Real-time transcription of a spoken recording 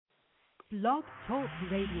Blog Talk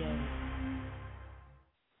Radio.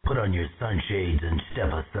 Put on your sunshades and step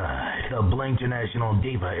aside. The Bling International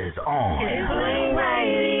Diva is on. It's Bling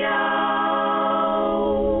Radio.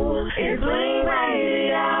 It's Bling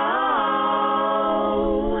Radio.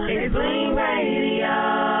 It's Bling Radio.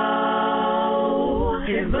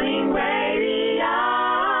 It's Bling Radio.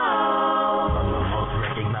 From the most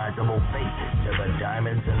recognizable faces to the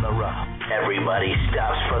diamonds in the rough, everybody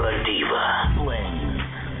stops for the Diva. Bling.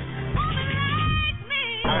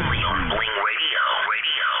 Only on Bling Radio.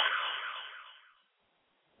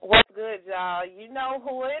 What's good, y'all? You know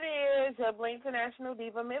who it is, your Bling International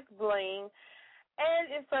Diva, Miss Bling.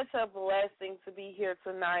 And it's such a blessing to be here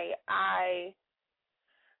tonight. I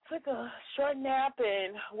took a short nap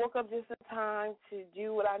and woke up just in time to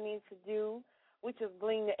do what I need to do, which is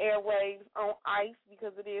bling the airwaves on ice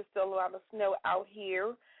because it is still a lot of snow out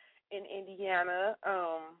here in Indiana.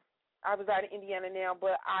 I reside in Indiana now,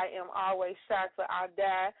 but I am always shocked till I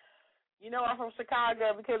die. You know I'm from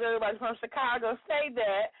Chicago because everybody from Chicago say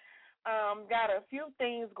that. Got a few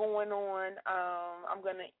things going on. I'm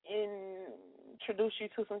going to introduce you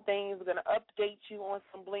to some things. I'm going to update you on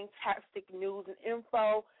some Bling-tastic news and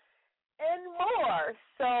info and more.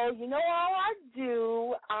 So, you know all I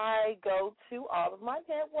do, I go to all of my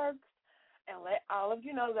networks and let all of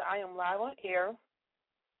you know that I am live on air.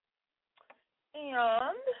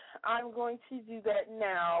 And I'm going to do that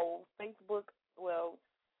now. Facebook, well,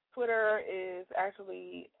 Twitter is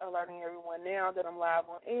actually alerting everyone now that I'm live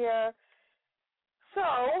on air. So,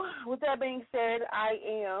 with that being said, I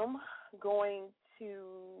am going to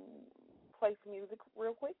play some music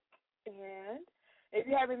real quick. And if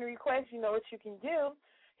you have any requests, you know what you can do.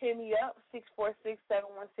 Hit me up,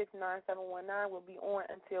 646-716-9719. We'll be on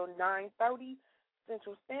until 9:30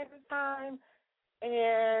 Central Standard Time.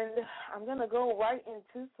 And I'm going to go right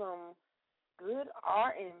into some good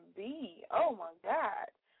R&B. Oh, my God.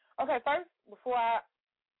 Okay, first, before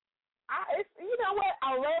you know what?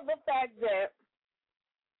 I love the fact that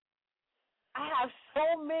I have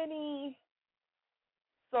so many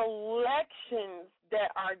selections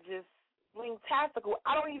that are just bling-tastical.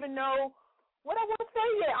 I don't even know what I want to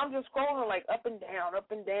say yet. I'm just scrolling like up and down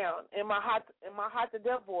in my hot to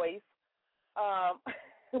death voice.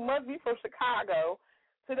 Who must be from Chicago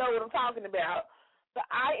to know what I'm talking about. But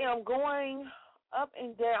I am going up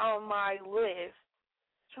and down my list,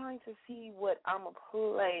 trying to see what I'm going to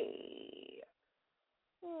play.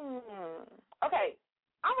 Okay,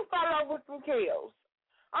 I'm going to start it off with some kills.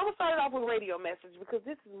 I'm going to start it off with Radio Message because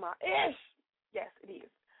this is my ish. Yes, it is.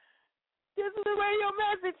 This is a radio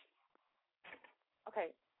message.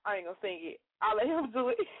 Okay, I ain't going to sing it. I'll let him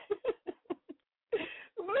do it.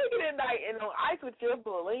 Blingin at night and on ice with your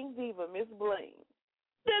Bling Diva, Miss Bling.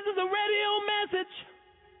 This is a radio message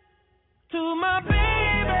to my baby,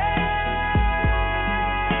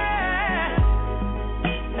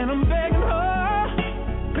 and I'm begging her,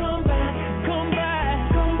 come back, come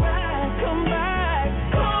back, come back, come back,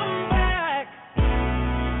 come back.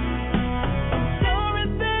 I'm sorry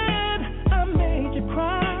that I made you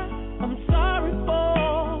cry. I'm sorry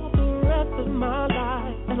for the rest of my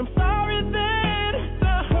life, and I'm sorry that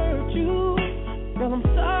well, I'm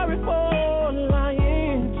sorry for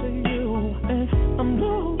lying to you, and I'm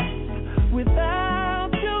lost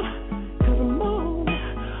without you.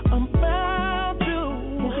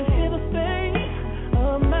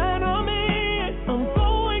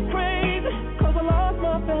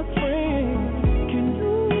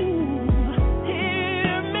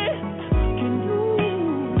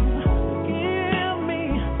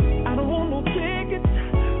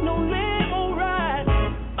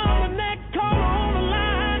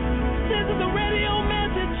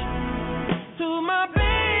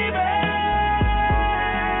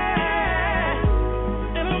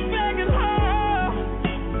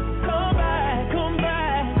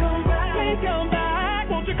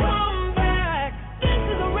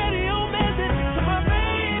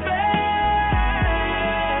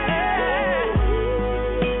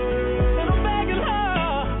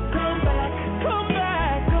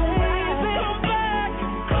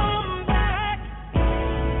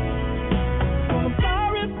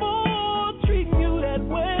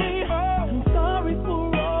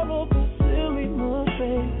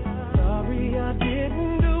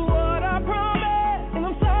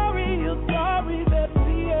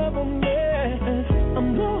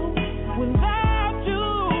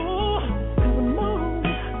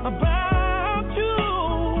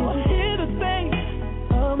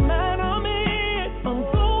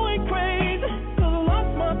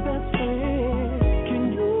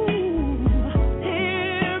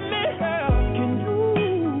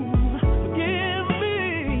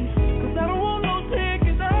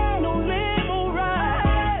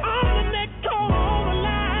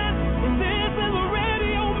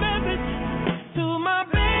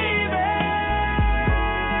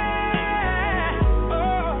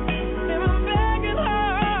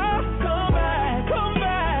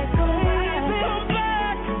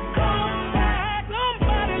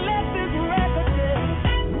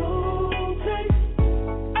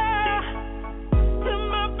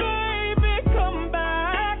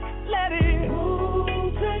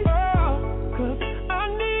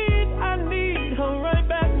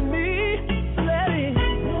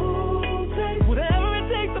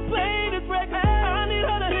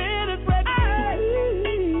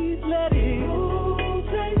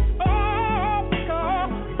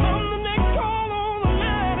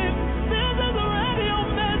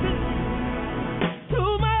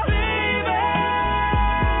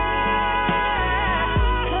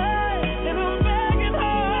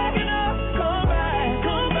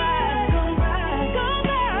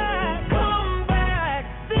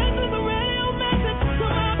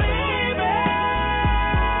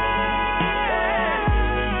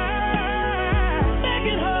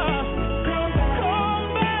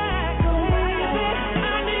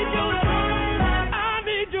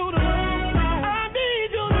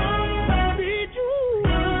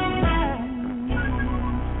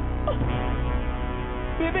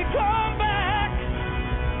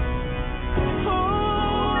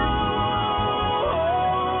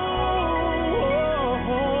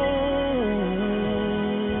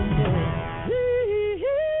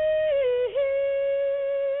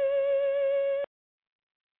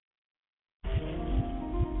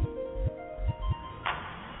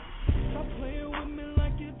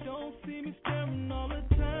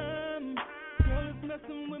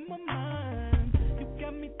 messing with my mind. You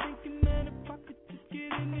got me thinking that if I could just get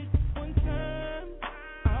in it one time,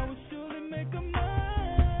 I would surely make a mind.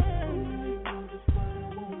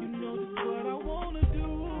 You know just what I wanna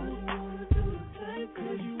do.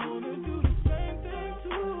 Cause you wanna do the same thing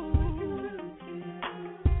too.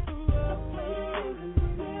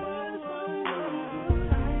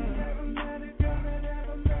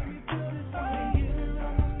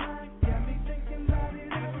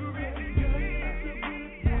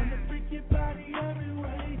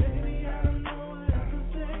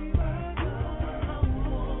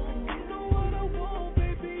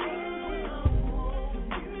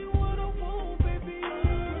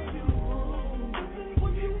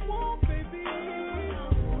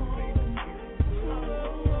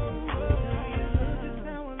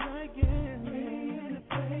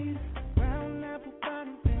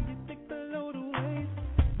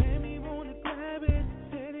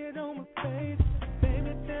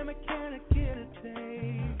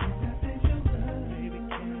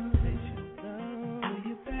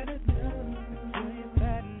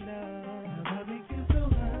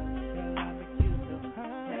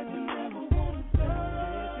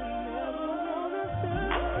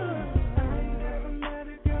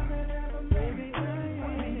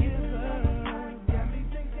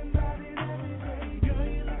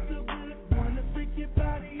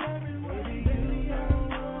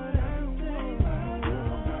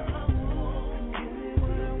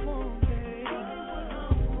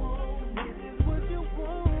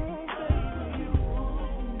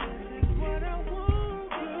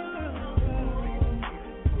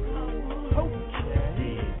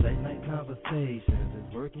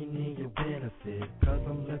 Is working in your benefit, cause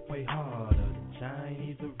I'm left way harder than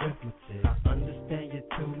Chinese arithmetic. I understand your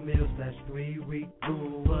 2 meals/3 week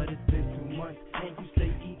rule, but it's been 2 months and you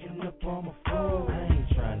stay eating up all my food. I ain't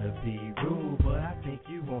trying to be rude, but I think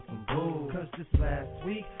you want some bull. Cause just last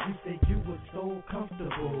week you said you were so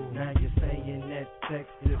comfortable. Now you're saying that sex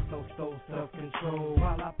is so self-control,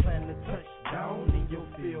 while I plan to touch down in your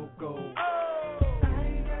field goal.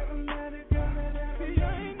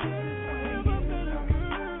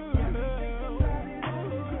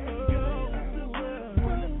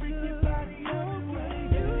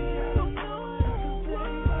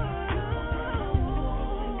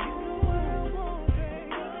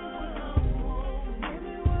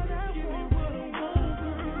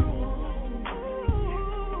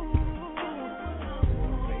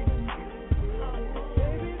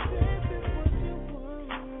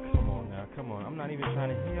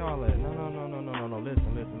 Trying to hear all that. No.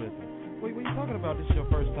 Listen. What are you talking about? This is your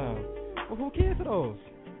first time. Well, who cares for those?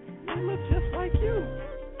 They look just like you.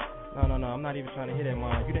 No. I'm not even trying to hear that,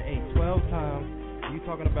 Mom. You done ate 12 times. You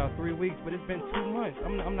talking about 3 weeks, but it's been 2 months.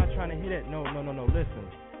 I'm not trying to hear that. No. Listen.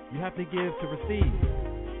 You have to give to receive.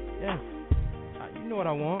 Yes. You know what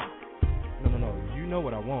I want. No. You know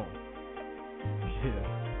what I want. Yeah.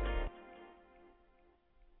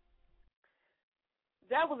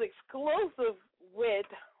 That was exclusive with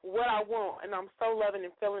What I Want, and I'm so loving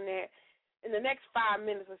and feeling that. In the next 5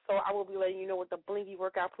 minutes or so, I will be letting you know what the Blingy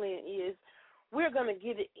workout plan is. We're going to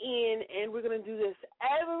get it in, and we're going to do this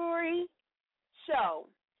every show.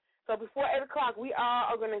 So before 8 o'clock, we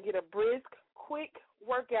are going to get a brisk, quick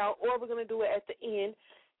workout, or we're going to do it at the end,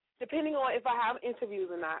 depending on if I have interviews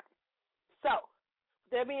or not. So,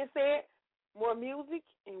 that being said, more music,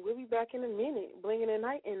 and we'll be back in a minute. Blingin' at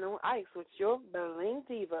night and on ice with your Bling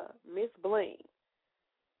Diva, Miss Bling.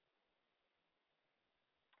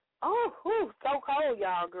 Oh, so cold,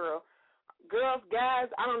 y'all, girls, guys.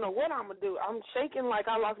 I don't know what I'm going to do. I'm shaking like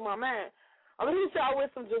I lost my mind. I'm going to hit y'all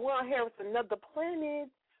with some Jawan Harris, Another Planet.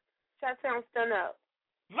 Chat-town, stand up.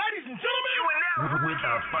 Ladies and gentlemen, you are now with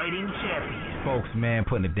our fighting champions. Spokesman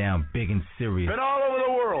putting it down big and serious. Been all over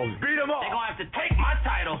the world. Beat them all. They're going to have to take my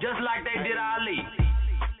title just like they did Ali.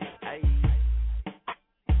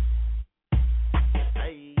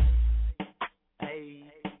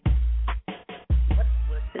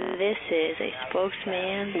 This is a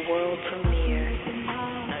Spokesman world premiere.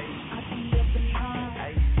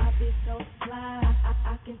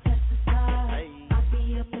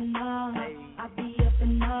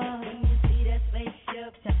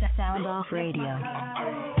 Sound Off Radio.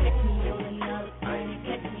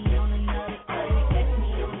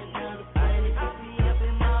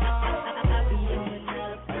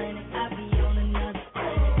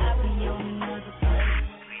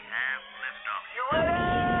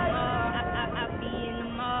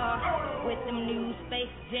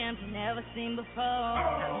 Never seen before.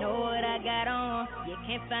 I know what I got on. you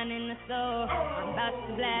can't find in the store. I'm about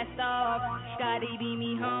to blast off. Scotty beat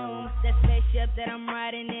me home. That spaceship that I'm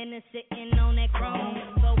riding in is sitting on that chrome.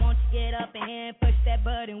 So won't you get up in here and push that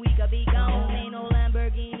button? We could be gone. Ain't no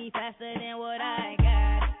Lamborghini faster than what I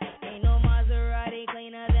got. Ain't no Maserati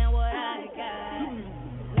cleaner than what I got.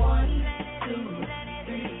 1, 2,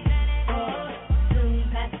 3, 4. Soon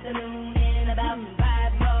past the moon in about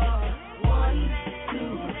 5 more. 1, 2,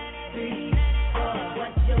 3, 4.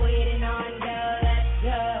 What you waiting on, girl? Let's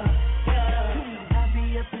go, go. I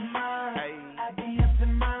be up in mine, I be up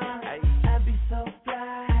in mine. I be so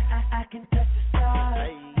fly, I can touch the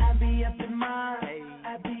stars. I be up in mine,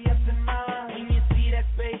 I be up in mine. When you see that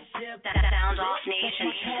spaceship, That sounds off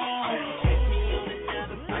nation. catch me on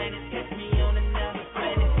another planet, catch me on another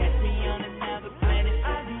planet, catch me on another planet.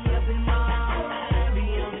 I be up in mine, I be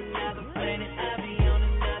on another planet, I be on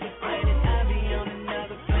another planet, I be on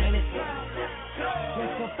another planet.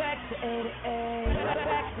 Let's go back to 88,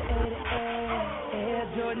 back to 88. Air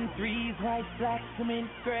Jordan 3s, white, black, cement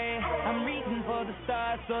gray. I'm reaching for the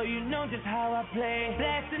stars, so you know just how I play.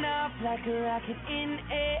 Blasting off like a rocket in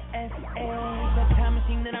ASA. That time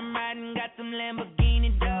machine that I'm riding got some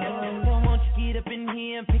Lamborghini dough. So won't you get up in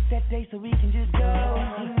here and pick that day so we can just go?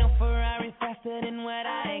 Ain't no Ferrari faster than what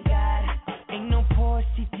I got. Ain't no Porsche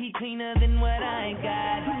GT cleaner than what I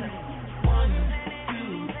got. 1,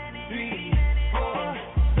 2, 3, 4.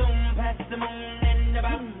 Soon past the moon and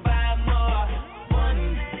about 5 more.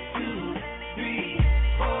 1, 2, 3,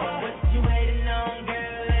 4. What you waiting on,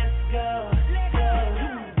 girl? Let's go, go.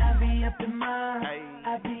 I be up in mine,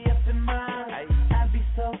 I be up in mine. I be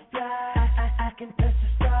so fly, I can touch the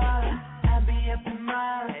stars. I be up in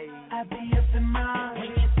mine, I be up in mine. When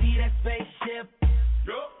you see that spaceship,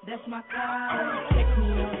 that's my car. Catch me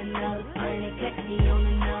on another planet, catch me on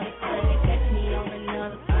another planet, catch me on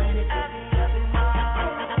another planet. I be up in mine.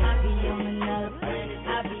 I be on another planet,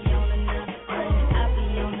 I be on another planet, I be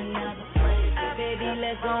on another planet. Baby,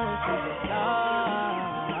 let's go into the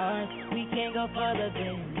stars. We can't go further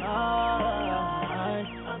than Mars.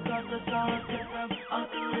 Across the solar system, all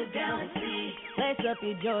through the galaxy. Lace up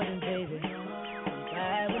your Jordan, baby.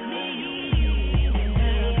 Fly with me.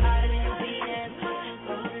 Hotter than Venus.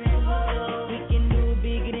 We can do it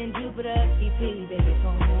bigger than Jupiter. EP, baby,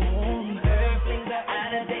 come home. Earthlings are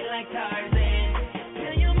out of date like Tarzan.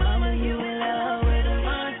 Tell your mama you in love with a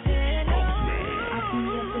Martian. I be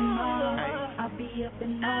up in Mars. I be up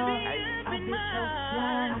in Mars. I be so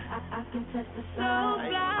fly. I can touch the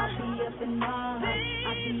stars. I be up in Mars.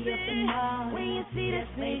 I be up in Mars. When you see that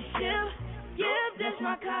spaceship, yeah, that's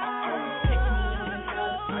my car. Catch me on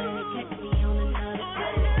another planet. Catch me on another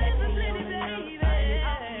planet.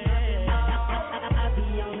 I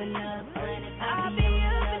be on another planet. I be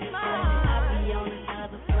on another planet. I be on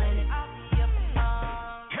another planet.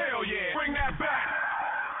 Hell yeah, bring that back.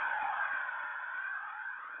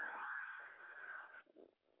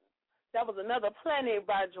 That was Another Planet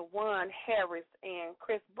by Jawan Harris and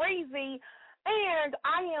Chris Breezy. And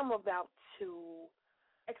I am about to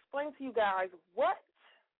explain to you guys what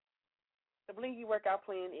the Blingy workout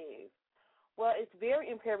plan is. Well, it's very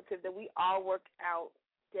imperative that we all work out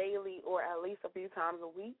daily or at least a few times a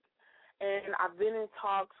week. And I've been in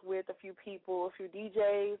talks with a few people, a few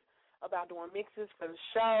DJs, about doing mixes for the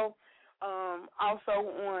show. Also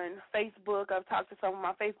on Facebook, I've talked to some of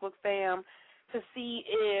my Facebook fam to see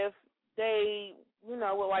if they,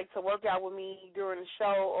 would like to work out with me during the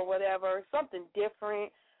show or whatever, something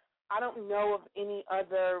different. I don't know of any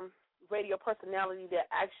other radio personality that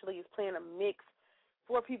actually is playing a mix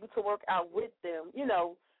for people to work out with them,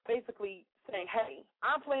 basically saying, hey,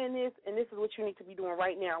 I'm playing this, and this is what you need to be doing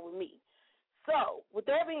right now with me. So, with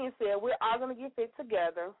that being said, we're all going to get fit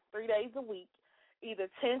together 3 days a week, either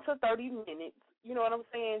 10 to 30 minutes. You know what I'm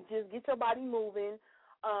saying? Just get your body moving.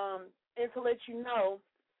 And to let you know,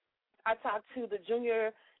 I talked to the Junior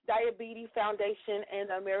Diabetes Foundation and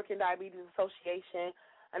the American Diabetes Association,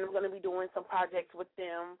 and I'm going to be doing some projects with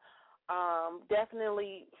them.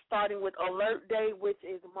 Definitely starting with Alert Day, which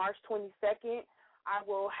is March 22nd. I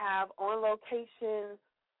will have on-location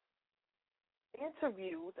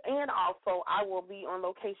interviews, and also I will be on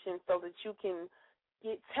location so that you can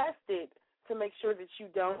get tested to make sure that you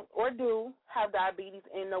don't or do have diabetes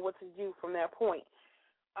and know what to do from that point.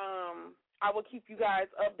 I will keep you guys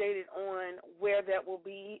updated on where that will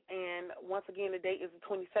be, and once again, the date is the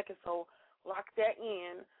 22nd, so lock that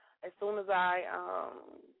in as soon as I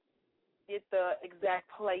get the exact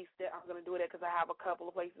place that I'm going to do it at, because I have a couple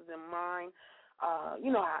of places in mind. You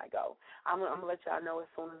know how I go. I'm going to let y'all know as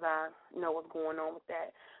soon as I know what's going on with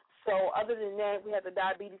that. So other than that, we have the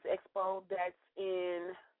Diabetes Expo that's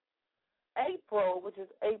in April, which is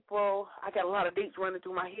April. I got a lot of dates running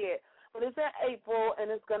through my head. But it's in April,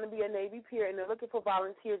 and it's going to be a Navy Pier, and they're looking for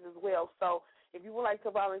volunteers as well. So if you would like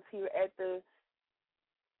to volunteer at the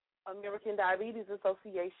American Diabetes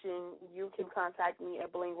Association, you can contact me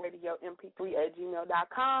at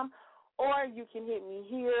blingradiomp3@gmail.com, or you can hit me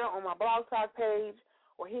here on my blog talk page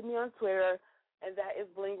or hit me on Twitter, and that is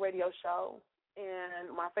Bling Radio Show.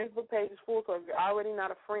 And my Facebook page is full, so if you're already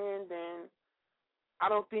not a friend, then I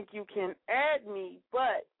don't think you can add me,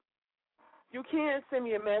 but you can send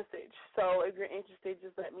me a message. So if you're interested,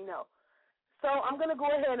 just let me know. So I'm going to go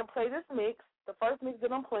ahead and play this mix, the first mix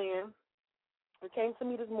that I'm playing. It came to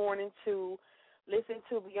me this morning to listen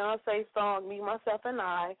to Beyonce's song, Me, Myself, and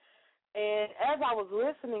I. And as I was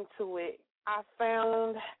listening to it, I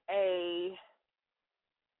found a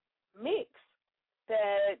mix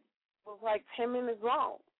that was like 10 minutes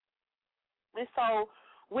long. And so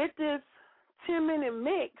with this 10-minute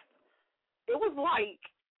mix, it was like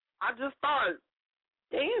I just started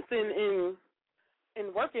dancing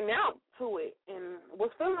and working out to it and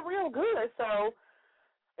was feeling real good. So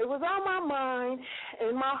it was on my mind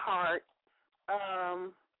and my heart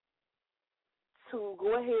to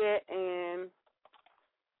go ahead and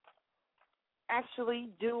actually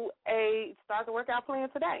start the workout plan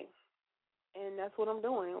today. And that's what I'm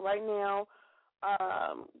doing right now.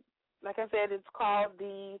 Like I said, it's called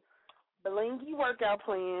the Blingy workout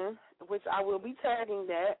plan, which I will be tagging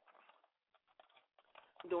that.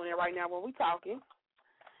 I'm doing it right now when we're talking.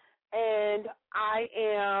 And I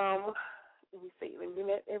am, let me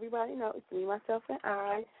let everybody know, it's me, myself, and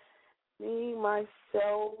I. Me,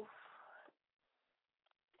 myself,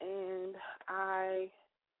 and I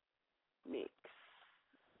mix.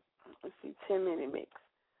 Let's see, 10-minute mix.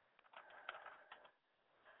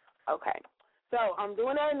 Okay. So I'm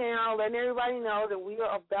doing that now, letting everybody know that we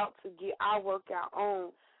are about to get our workout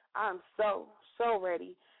on. I'm so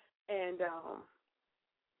ready. And,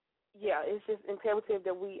 yeah, it's just imperative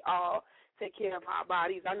that we all take care of our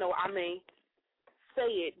bodies. I know I may say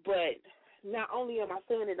it, but not only am I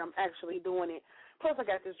saying it, I'm actually doing it. Plus, I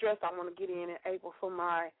got this dress I want to get in April for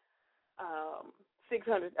my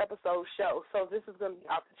 600th episode show. So this is going to be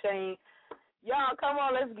off the chain. Y'all, come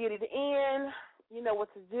on, let's get it in. You know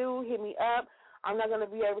what to do. Hit me up. I'm not going to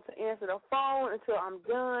be able to answer the phone until I'm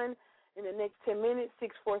done in the next 10 minutes,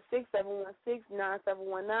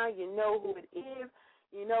 646-716-9719. You know who it is.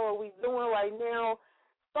 You know what we're doing right now.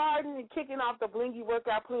 Starting and kicking off the Blingy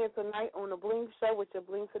workout plan tonight on the Bling Show with your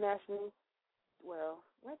Bling International. Well,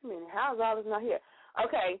 wait a minute. How is all this not here?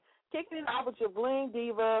 Okay, kicking it off with your Bling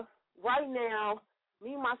Diva. Right now,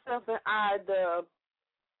 me, myself, and I, the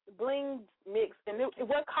Bling mix. And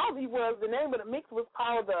what Cosby was, the name of the mix was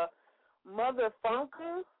called the Mother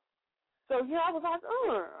Funker. So, yeah, I was like,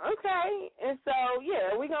 okay. And so,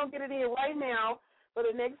 yeah, we're going to get it in right now for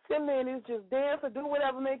the next 10 minutes. Just dance or do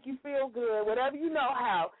whatever make you feel good, whatever you know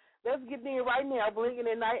how. Let's get in right now, Blingin'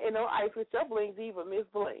 at night and no ice with your Bling Diva, Miss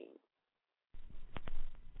Bling.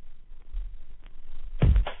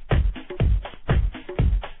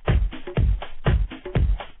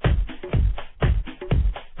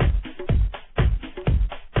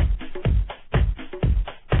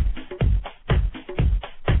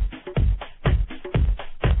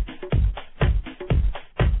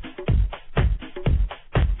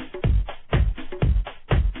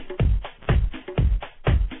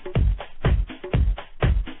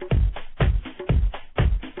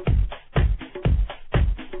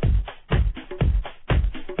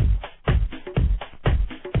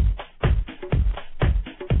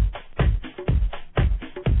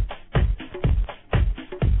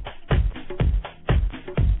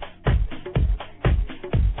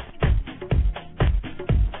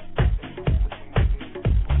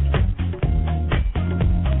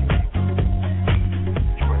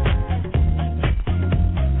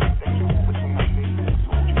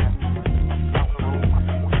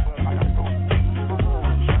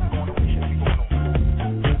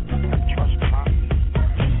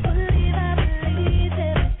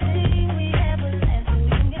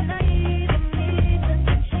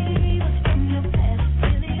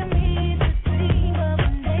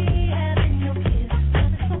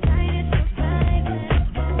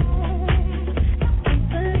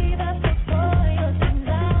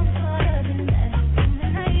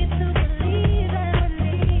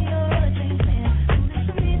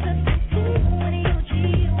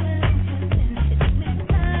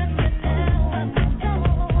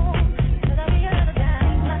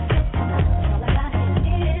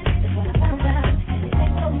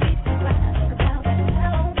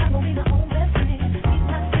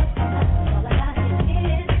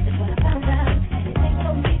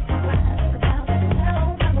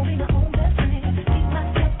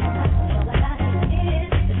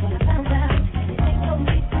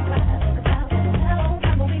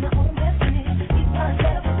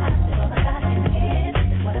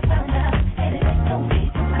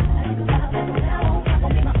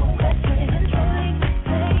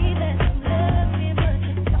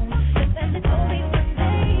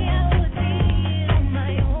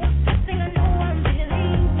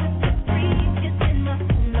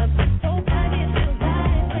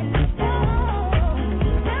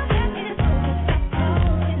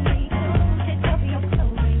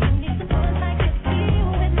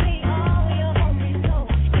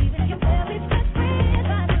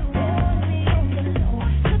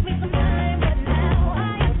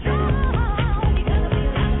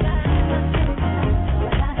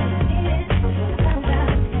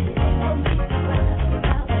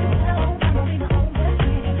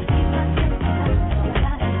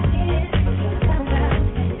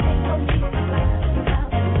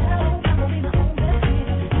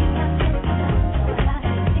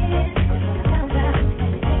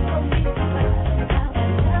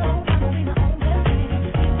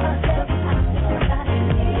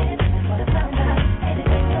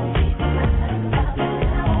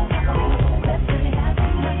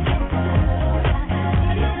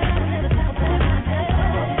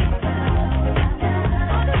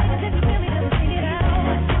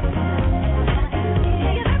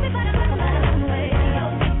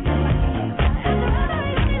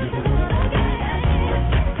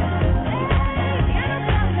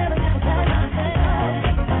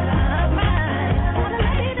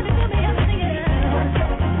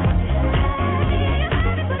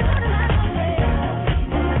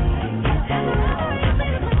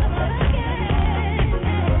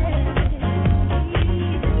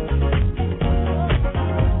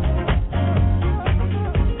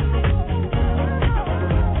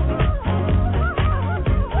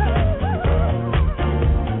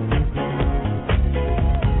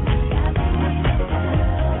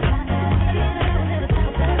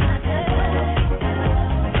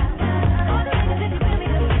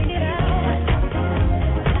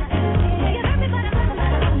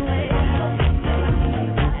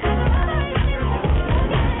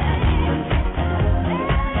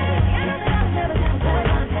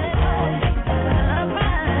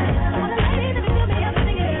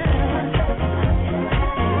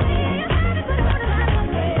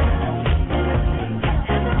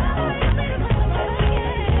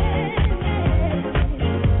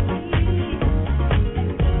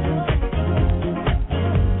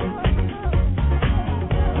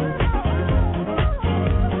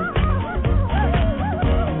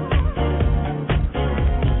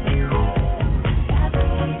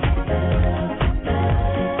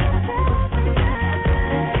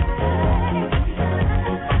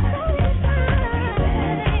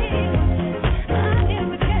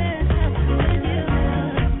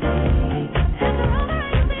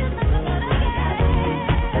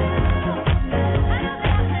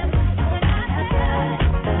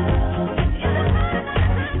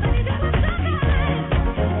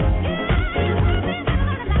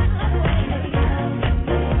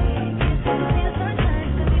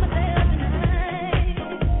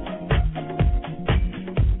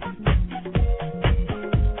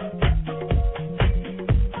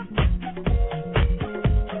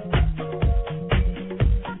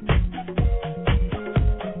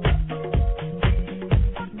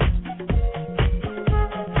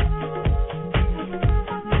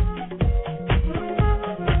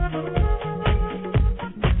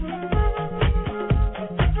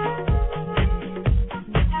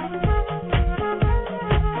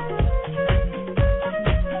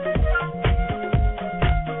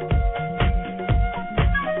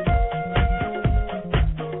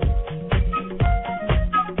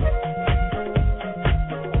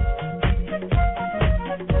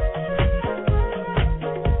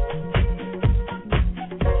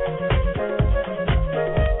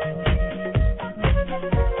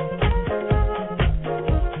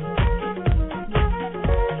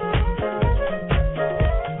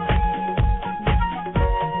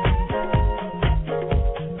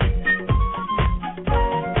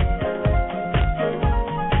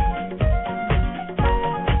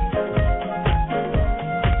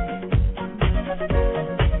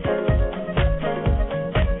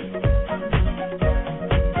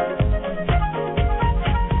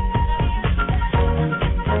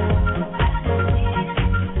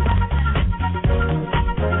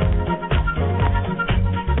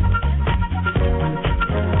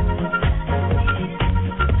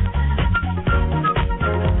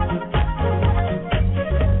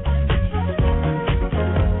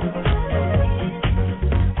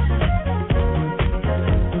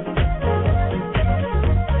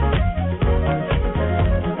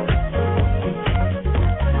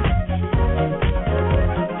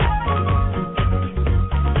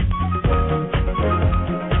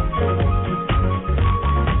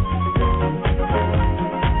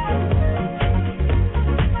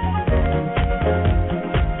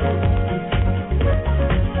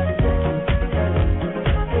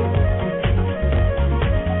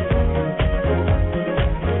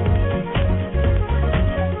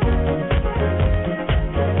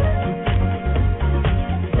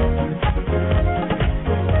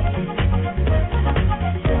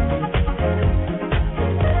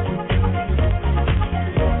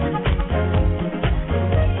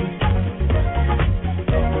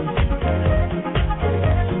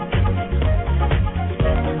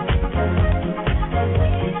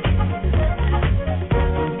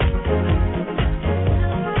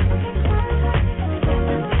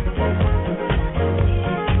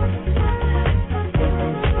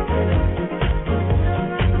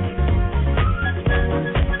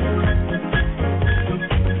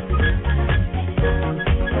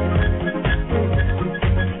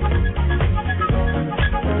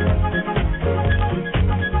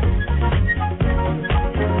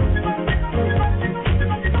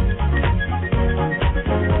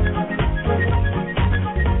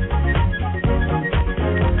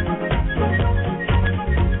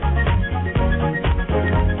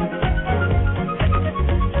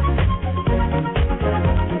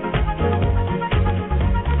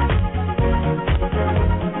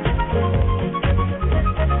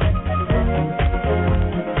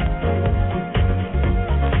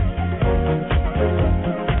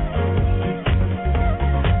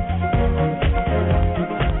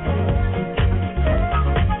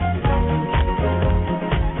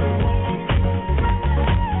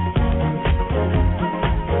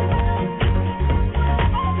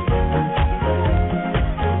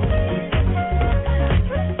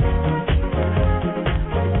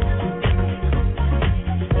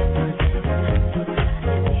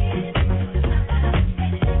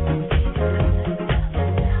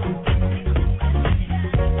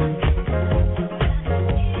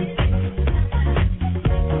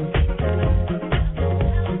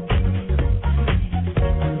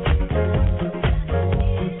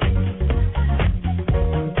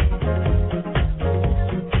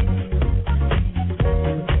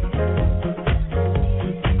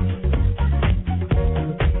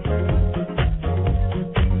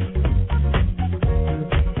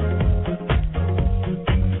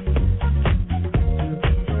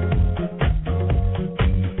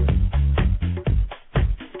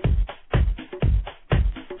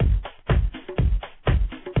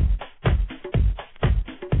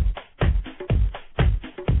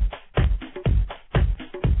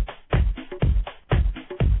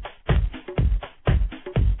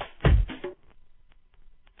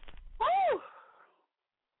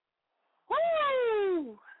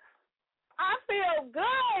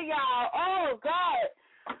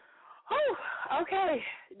 Hey,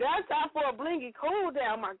 that's time for a blingy cool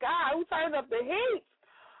down. My God, who turned up the heat?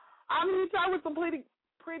 I mean, you talking with some pretty.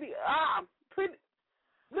 I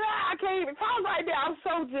can't even talk right now. I'm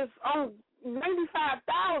so just on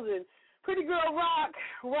 95,000. Pretty Girl Rock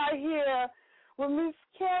right here with Miss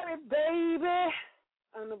Carrie, baby,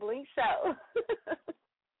 on the Bling Show.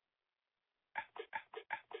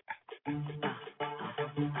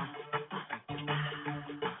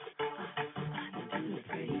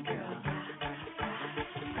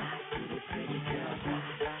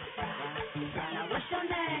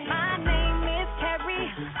 My name is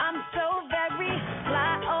Carrie. I'm so very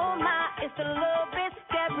fly. Oh my, it's a little bit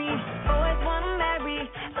scary. Boys wanna marry,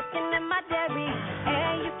 looking at my dairy.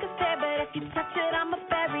 And you can say, but if you touch it, I'm a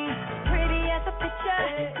berry. Pretty as a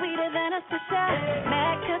picture, sweeter than a swisher.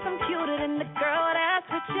 Mad 'cause I'm cuter than the girl that's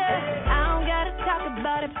with you. I don't gotta talk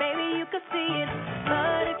about it, baby, you can see it.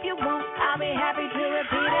 But if you want, I'll be happy to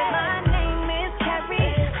repeat it. My name is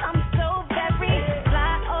Carrie. I'm so very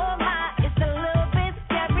fly. Oh my, it's a little bit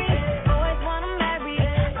scary. Boys wanna marry,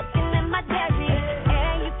 looking at my dairy.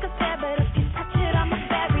 And you can say, but if you touch it, I'm a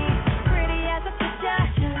berry. Pretty as a picture,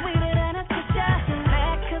 sweeter than a swisher.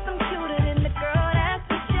 Mad 'cause I'm cuter than the girl that's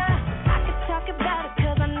with you. I could talk about it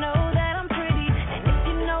 'cause I know that I'm pretty. And if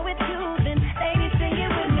you know it too, then ladies, sing it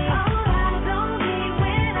with me. All eyes on me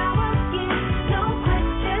when I walk in. No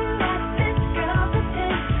question that this girl's a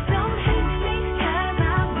 10. Don't hate me 'cause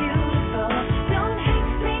I'm beautiful. Don't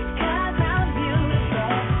hate me 'cause I'm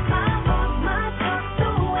beautiful. My walk, my talk, the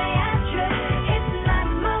way I dress, it's not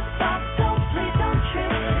my fault, so please don't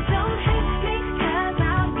trip. Don't hate me 'cause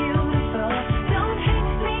I'm beautiful. Don't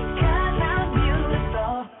hate me 'cause I'm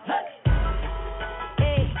beautiful.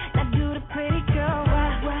 Hey, now do the pretty girl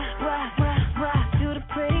rock, rock, rock, rock, rock. Do the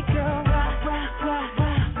pretty girl rock, rock, rock,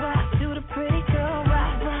 rock, rock. Do the pretty girl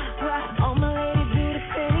rock, rock, rock. Oh my lady, do the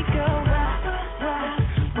pretty girl rock, rock,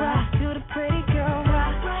 rock. Do the pretty girl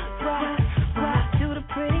rock, rock, rock. Do the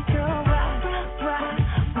pretty girl rock, rock,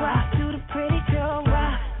 rock. Do the pretty girl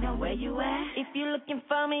rock. Now where you at? If you're looking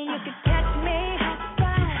for me, you can catch me.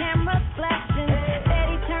 Camera flashing,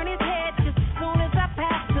 Eddie turn his head just as soon as I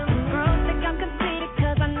pass him. Girls think I'm conceited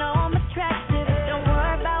 'cause I know I'm attractive. Don't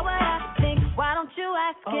worry about what I think, why don't you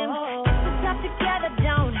ask him? Keep the top together,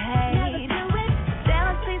 don't hate.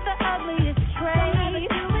 Jealousy's the ugliest trait.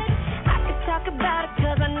 I could talk about it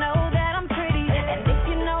 'cause I know that I'm pretty. And if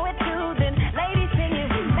you know it too, then ladies, sing it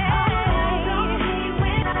with me. Don't hate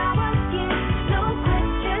when I walk in. No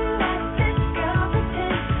question that this girl's a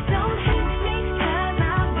 10. Don't hate me 'cause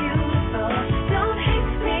I'm beautiful. Don't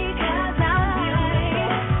hate me 'cause I'm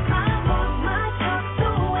beautiful. My walk, my talk,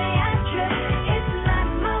 the way I dress, it's not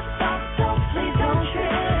my fault, so please don't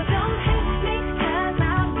trip. Don't hate me 'cause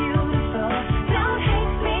I'm beautiful. Don't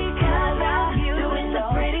hate me 'cause I'm beautiful. Doing the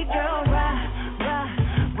pretty girl rock, rock,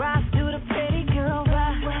 rock. Do the pretty girl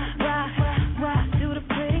rock, rock, rock. Do the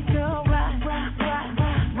pretty girl rock, rock,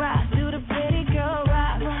 rock. Do the pretty girl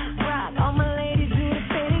rock, rock. All my ladies, do the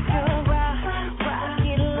pretty girl rock, rock.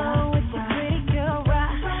 Get along with the pretty girl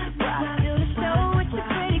rock, rock. Do the show with the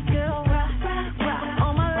pretty girl rock, rock.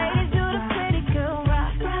 All my ladies, do the pretty girl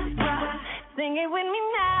rock, rock. Sing it with me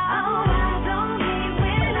now. All eyes on me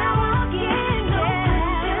when I walk in. No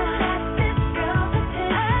question that this girl's a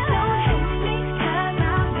 10. Don't hate me 'cause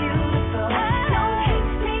I'm beautiful. Don't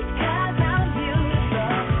hate me 'cause I'm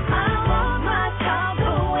beautiful. My walk, my talk,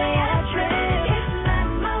 the way I dress, it's not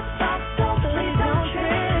my fault, so please don't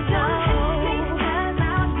trip. Don't hate me 'cause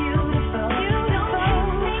I'm beautiful. You don't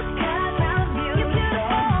hate me 'cause I'm beautiful.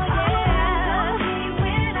 All eyes on me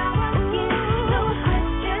when I walk in. No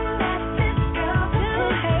question that this girl's a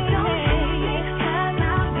 10. Don't hate me 'cause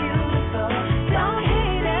I'm beautiful. Don't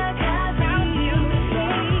hate her 'cause I'm beautiful.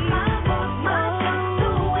 My walk, my talk, the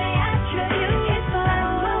way I dress, it's not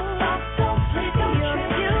my fault, so please don't trip.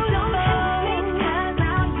 You don't hate me 'cause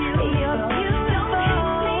I'm beautiful. You don't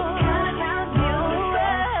hate me 'cause I'm beautiful.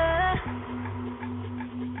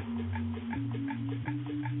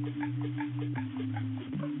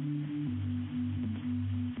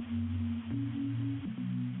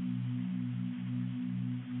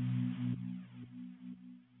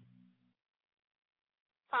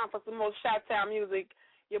 Time for some more Chi-Town music.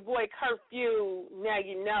 Your boy Curfew, now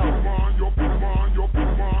you know. Your poop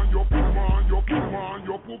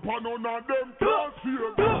on none of them can't save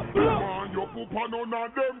you. Your poop on none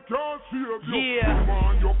of them can't save you.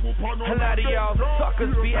 Yeah. Your poop on A lot of y'all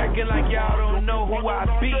suckers be acting like y'all don't know who I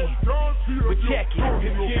be. But check it.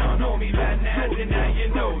 If you don't know me by now, then now you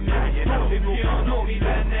know. Now you know. If you don't know me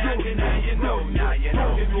by now, then now you know. Now you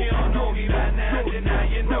know. If you don't know me by now, then now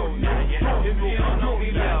you know. Now you know. If you don't know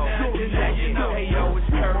me by now, then now you know. Hey yo, it's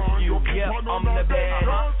curfew. Yeah, I'm the baddest.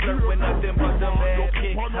 Flirt with nothing but the bad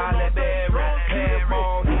chicks. Halle Berry, hair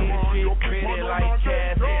ball, head shit, pretty like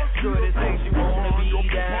Cassie. Shorty say she wanna be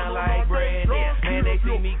down like Brandy. Man, they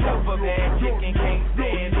see me cuff a bad chicken, can't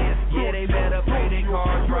stand it. Yeah, they better play their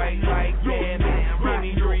cards right like Gambit. Give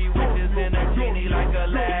me 3 witches and a genie like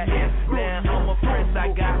Aladdin. Now I'm a prince,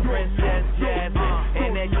 I got Princess Jasmine.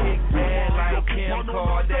 And that chick bad like Kim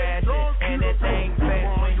Kardashian. And that thing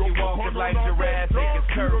fast when you walking like Jurassic. It's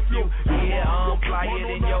curfew, yeah, I'm flyer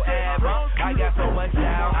than your average. I got so much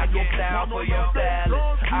style, I get style for your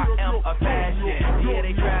stylist. I am a fashion, yeah,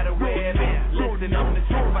 they try to wear me. Listen, I'm the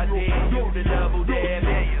truth, I dare you to double dare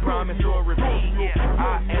me. Promise to repeat,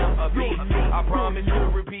 I am a beast. I promise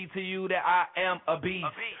to repeat to you that I am a beast.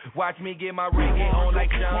 Watch me get my reggae on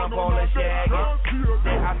like Sean Paul and Shaggy.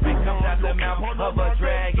 That I spit comes out the mouth of a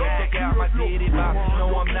dragon. Check out my titty box,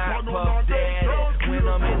 no I'm not Puff Daddy. When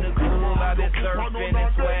I'm in the club, I've been surfing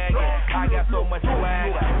and swagging. I got so much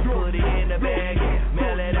swag, put it in the bag.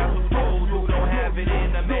 Mail it out to those who don't have it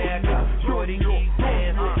in America. Shorty keep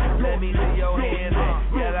dancing, let me see your hands.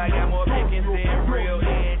 Yeah, I got more pickings than real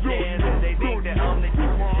and chances. They think that I'm the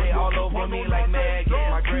they all over me like Maggie.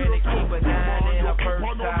 My granny keep a 9 in her purse,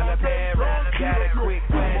 Tyler Perry. Got a quick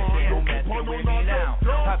question, don't mess with me now.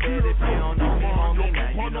 I bet if you don't know me, homie, now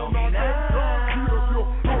you know me now.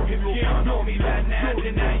 If you don't know me by now,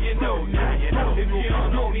 then now you know, now you know. If you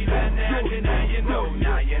don't know me by now, then now you know,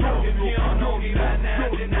 now you know. If you don't know me by now,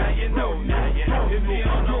 then now you know, now you know. If you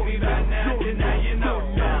don't know me by now, then now you know.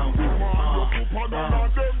 Down,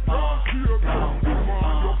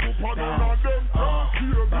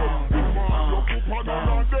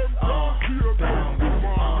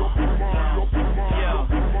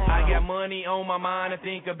 I got money on my mind, I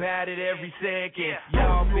think about it every second.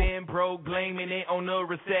 Y'all been broke, blaming it on the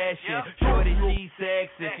recession. Shorty, she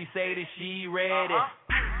sexy, she say that she ready.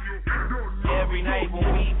 Every night when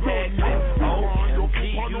we textin', OMG,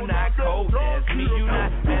 you not cold, that's me, you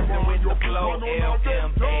not messing with the flow, LMAO.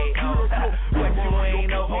 What you ain't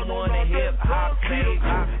know, I'm on the hip hop stage,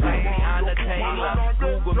 like Breonna Taylor,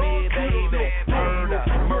 Google me, baby,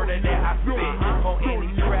 murder that I spit, on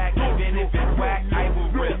any track, even if it's whack, I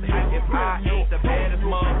will rip. If I ain't the baddest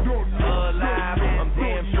mom alive, I'm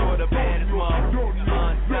damn sure the baddest mom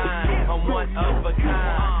unsigned, I'm one of a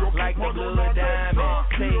kind, like the little diamond,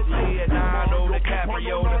 take Leonardo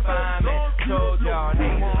DiCaprio to find me. Told y'all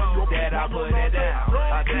niggas that I put it down.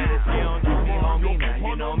 I bet if you don't know me, homie, now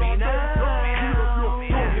you know me now.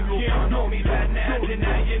 If you don't know me by now, then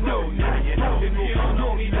now you know, now you know. If you don't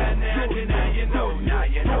know me by now, then now you know, now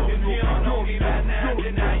you know. If you don't know me by now,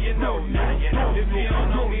 then now you know, now you know. If you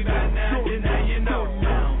don't know me by now, then now you know.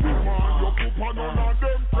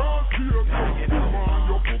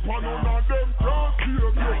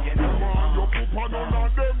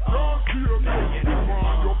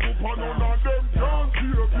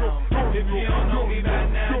 If you don't know me by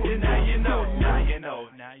now, then now you know, now you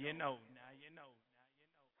know, now you know, now you know.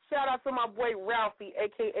 Shout out to my boy Ralphie,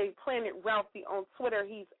 a.k.a. Planet Ralphie on Twitter.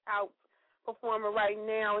 He's out performing right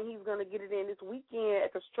now, and he's going to get it in this weekend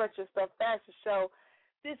at the Stretch Your Stuff Fashion Show.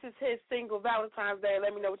 This is his single, Valentine's Day.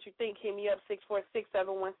 Let me know what you think. Hit me up,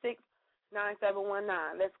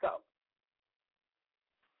 646-716-9719. Let's go.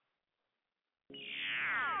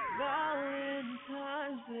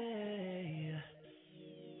 Valentine's Day.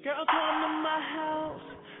 Girl, come to my house.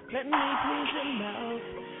 Let me please your mouth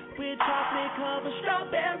with chocolate covered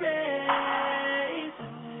strawberries.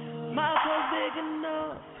 My house big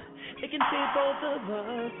enough, it can fit both of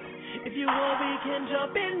us. If you want, we can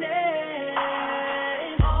jump in there.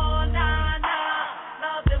 Oh, nah, nah,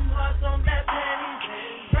 love them hearts on that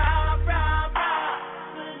panties. Rah, rah, rah.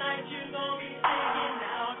 Tonight you gon' be singing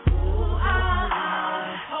out. Ooh, ah,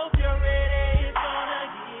 ah. Hope you're ready. It's gonna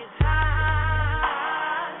get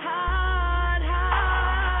hot, hot,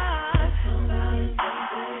 hot. Somebody's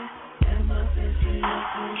birthday, and my face is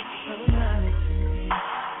nothing. Somebody to me,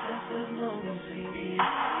 just as long as we be.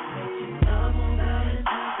 Make you love on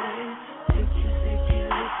Valentine's Day. Sticky, sticky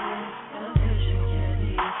liquid, a dish you can't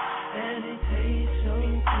eat, and it tastes so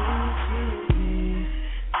good to me.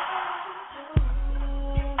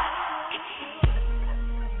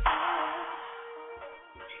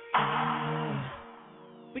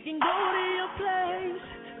 We can go to your place.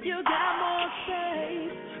 You got more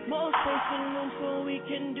space and room so we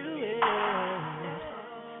can do it.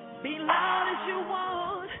 Be loud as you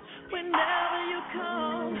want whenever you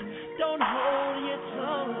come. Don't hold your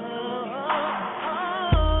tongue.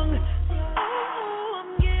 Oh,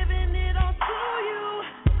 I'm giving it all to you.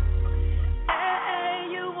 Hey,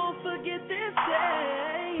 you won't forget this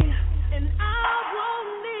day. And I won't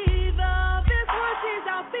leave of this world she's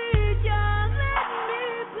our feet.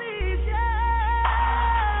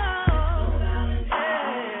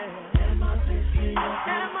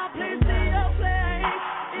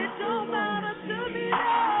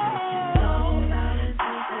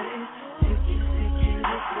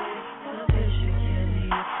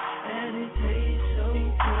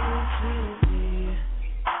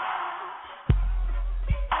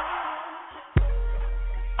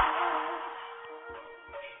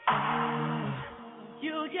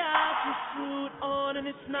 got your suit on and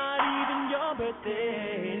it's not even your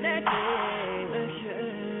birthday.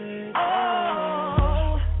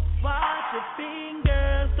 Oh, watch your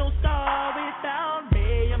fingers, don't start without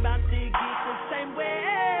me. I'm about to get the same way.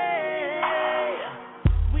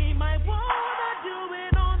 We might wanna do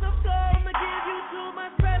it on the floor. I'ma give you too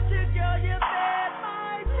much pressure, girl, you bet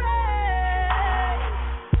my brain.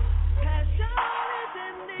 Passion is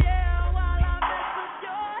in the air while I mess with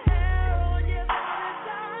your hair on your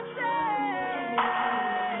Valentine's Day.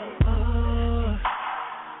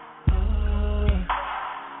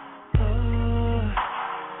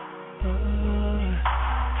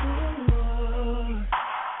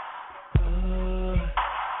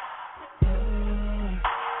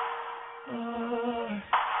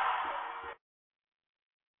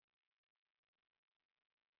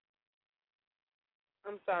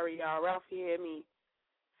 I'm sorry, y'all. Ralphie had me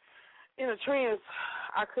in a trance.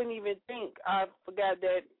 I couldn't even think. I forgot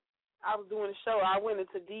that I was doing a show. I went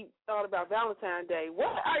into deep thought about Valentine's Day.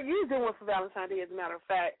 What are you doing for Valentine's Day, as a matter of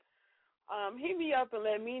fact? Hit me up and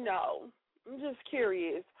let me know. I'm just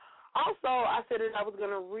curious. Also, I said that I was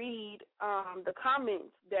going to read the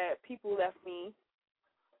comments that people left me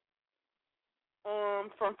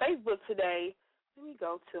from Facebook today. Let me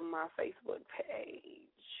go to my Facebook page.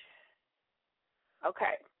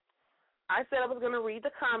 Okay. I said I was going to read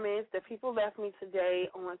the comments that people left me today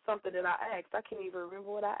on something that I asked. I can't even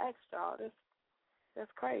remember what I asked y'all.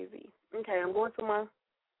 That's crazy. Okay, I'm going to my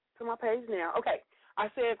page now. Okay. I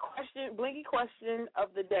said blingy question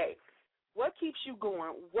of the day. What keeps you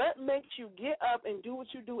going? What makes you get up and do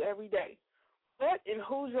what you do every day? What and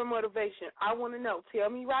who's your motivation? I want to know. Tell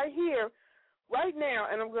me right here, right now,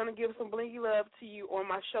 and I'm going to give some blingy love to you on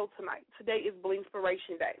my show tonight. Today is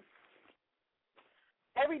Blingspiration Day.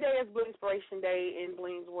 Every day is Blingspiration Day in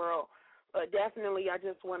Bling's world, but definitely I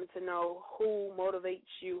just wanted to know who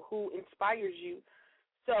motivates you, who inspires you.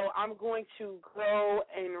 So I'm going to go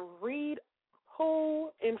and read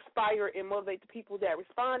who inspired and motivate the people that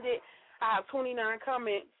responded. I have 29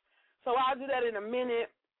 comments, so I'll do that in a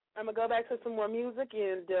minute. I'm going to go back to some more music,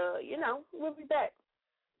 and, we'll be back.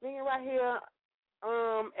 Being right here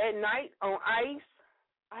at night on ice,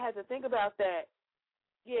 I had to think about that.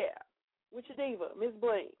 Yeah. With your diva, Miss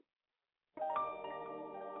Bling.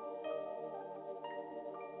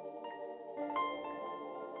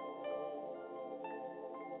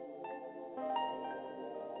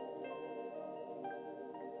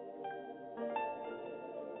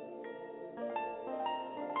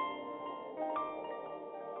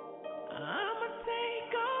 I'ma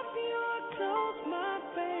take off your clothes, my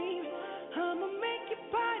babe. I'ma make your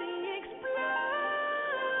body explode.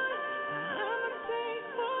 I'ma take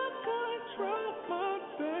full control, my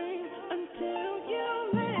babe, until you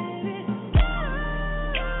let it go.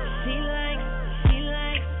 She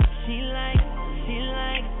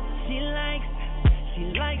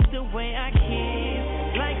likes the way I kiss,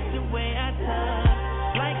 likes the way I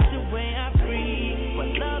touch, likes the way I breathe, but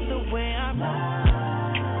love the way I move.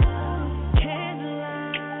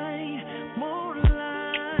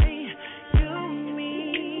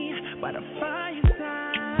 By the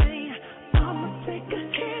fireside, I'ma take a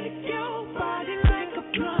hit of your body like a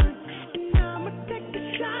blunt, and I'ma take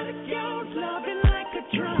a shot of yours, love it like a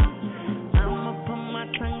drum. I'ma put my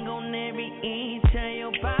tongue on every inch of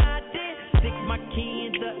your body, stick my key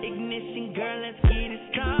in the ignition, girl, let's get it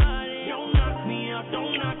started. Don't knock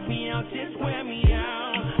me out, just wear me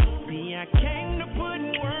out. See, I came to put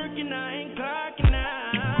in work and I ain't clocking out.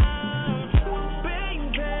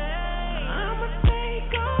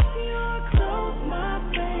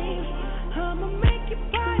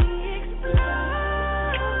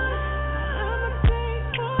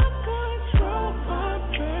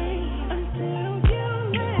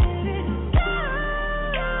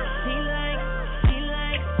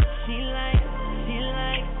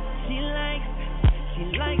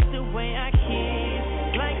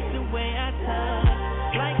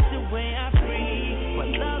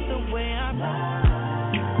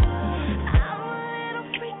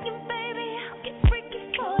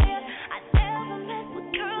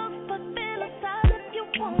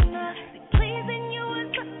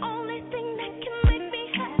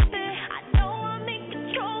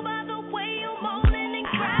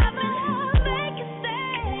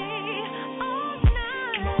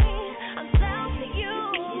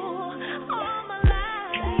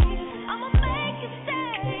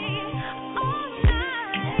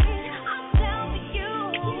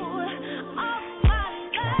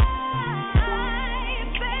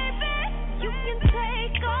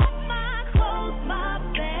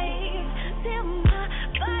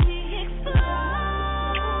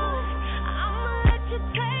 you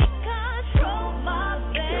take control, my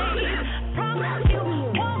babe. Promise you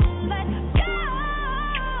won't let go.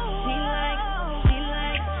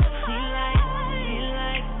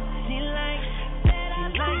 She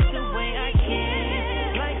likes the way I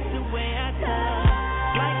kiss, likes the way I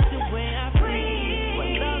touch, likes the way I breathe, but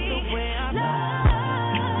love the way I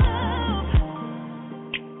love.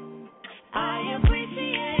 I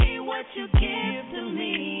appreciate what you give to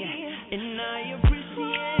me, and I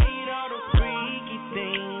appreciate all those freaky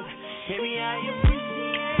things. Baby, I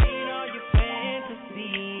appreciate all your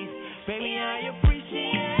fantasies. Baby, I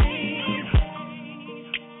appreciate,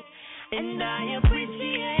 and I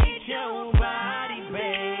appreciate your body,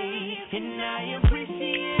 babe. And I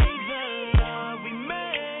appreciate the love we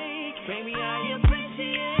make. Baby, I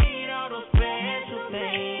appreciate all those special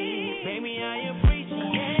things. Baby, I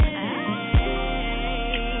appreciate.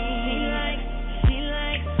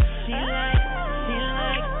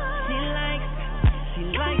 She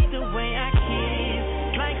likes the way I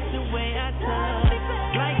kiss, likes the way I touch,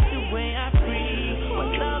 likes the way I breathe, but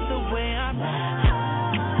love the way I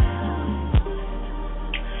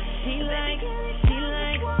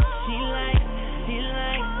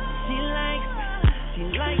She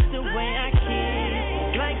likes the way I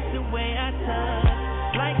kiss, likes the way I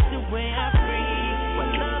touch, likes the way I breathe, but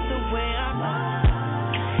love the way I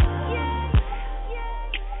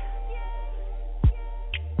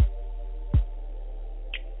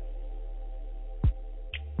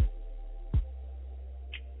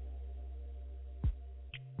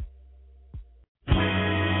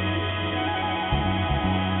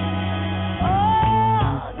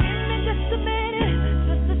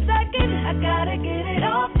I gotta get it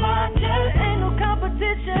off my chest. Ain't no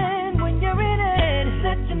competition when you're in it.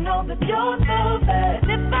 Let you know that you're the best.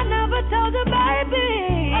 If I never told you,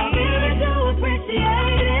 baby, I really do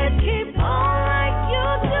appreciate it. Keep on like you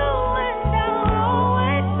do, and I'll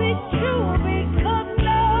always be true because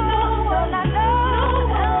all I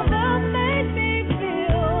know how that made me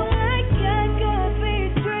feel like I could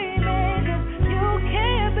be dreaming if you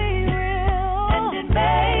can't be real. And it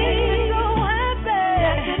made me so happy.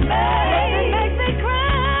 Yes, it made.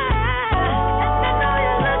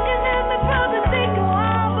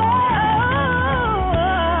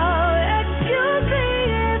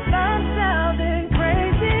 Crazy.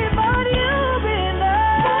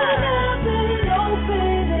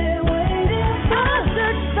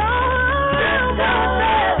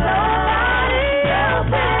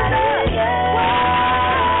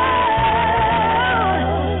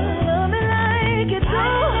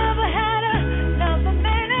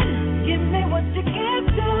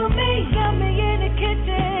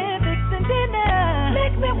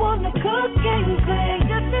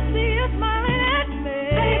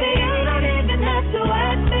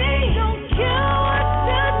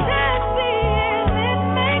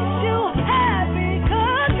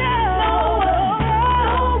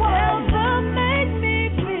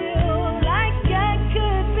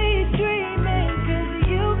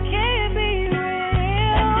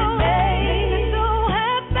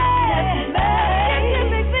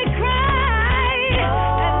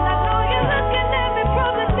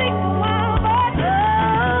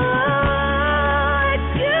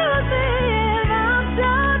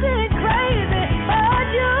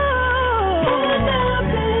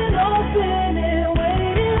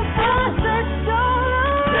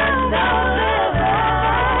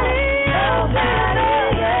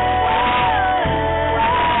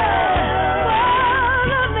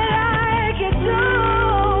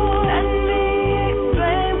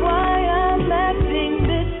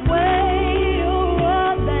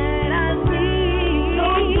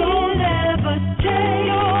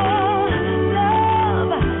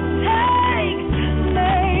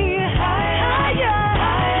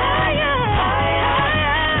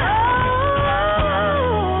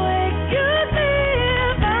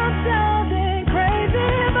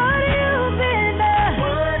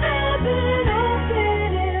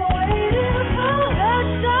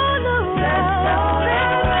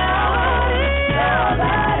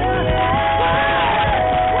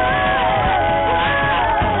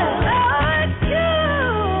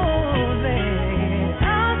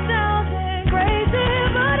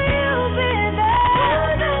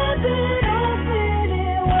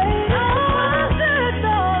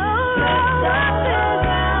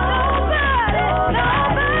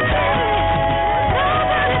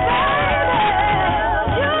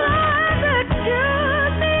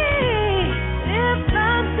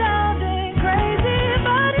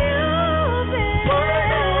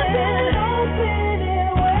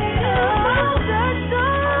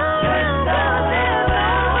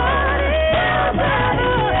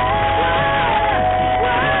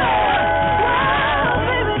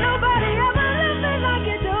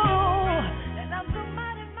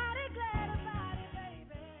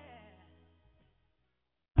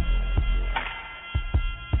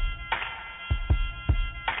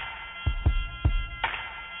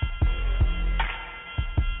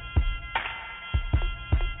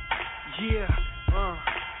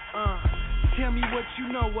 Tell me what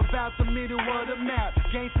you know about the middle of the map.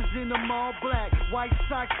 Gangsters in them all black, white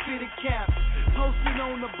socks, fitted caps. Posted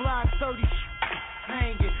on the block, 30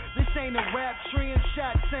 hanging. This ain't a rap trend,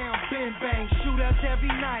 shot sound, bang bang. Shootouts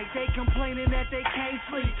every night, they complaining that they can't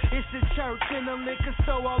sleep. It's a church and a liquor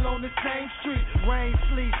store all on the same street. Rain,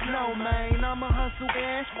 sleet, snow, man. I'm a hustle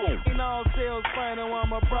ass in all sales final.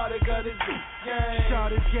 I'm a product of this gang.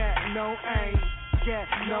 Shot got no aim. Got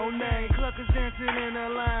no name, cluckers dancing in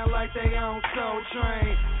a line like they on Soul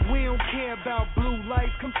Train. We don't care about blue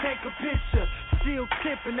lights, come take a picture. Still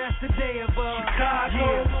tipping, that's the day of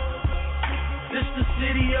Chicago. This the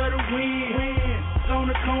city of the wind. On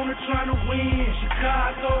the corner trying to win.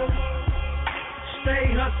 Chicago.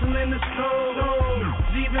 Stay hustling the snow.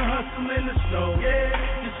 Leaving hustle in the snow. Yeah,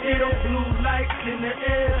 just hit on blue lights in the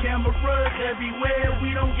air. Cameras everywhere.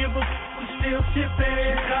 We don't give a we still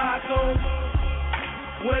tipping. Chicago.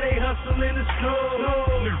 Where they hustle in the snow,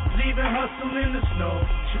 leaving hustle in the snow.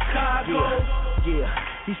 Chicago. Yeah,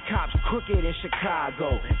 these cops crooked in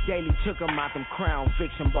Chicago. Daily took them out them Crown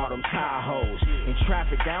Vics and bought them Tahoes. In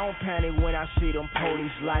traffic, I don't panic when I see them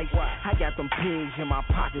police lights. I got them pigs in my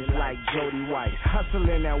pockets like Jody White.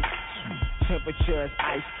 Hustling that temperature is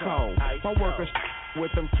ice cold. My workers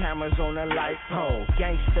with them cameras on the light pole.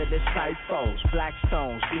 Gangsta disciples,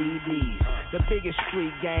 Blackstones, BDs. The biggest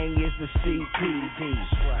street gang is the CPD.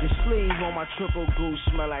 The sleeve on my triple goose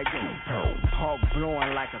smell like Hawk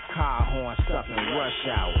blowing like a car horn stuck in rush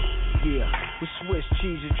hour. Yeah, with Swiss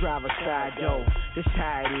cheese and driver side dough. This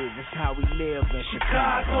how it is, this how we live in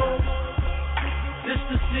Chicago. This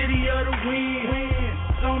the city of the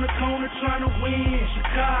wind. On the corner trying to win.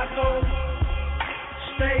 Chicago.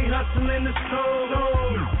 Stay hustling the snow,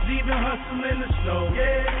 leaving hustle in the snow.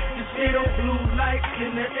 Yeah, just hit on blue lights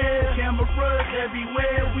in the air. Cameras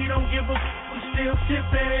everywhere. We don't give a we still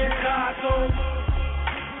tipping. Chicago.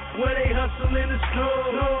 Where they hustle in the snow,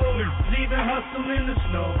 leaving hustle in the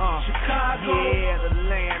snow. Chicago. Yeah, the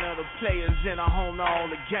land of the players and a home to all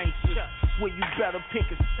the gangsters. Where you better pick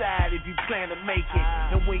a side if you plan to make it.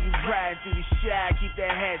 And when you ride through the shag, keep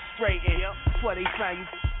that head straight. Before they find you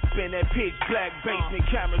in that pitch black basement,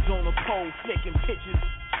 cameras on the pole, flicking pictures,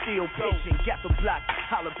 still pitching. Got the block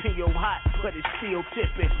jalapeno hot, but it's still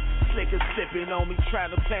tipping. Slickers sipping on me,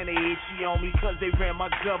 trying to plant a itchy on me, cause they ran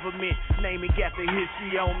my government name and got the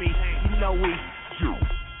history on me. You know we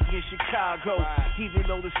in Chicago, even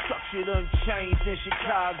though the structure done changed in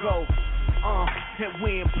Chicago. That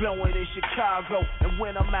wind blowing in Chicago, and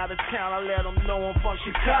when I'm out of town, I let them know I'm from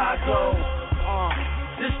Chicago.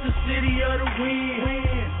 This the city of the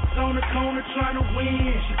wind. On the corner trying to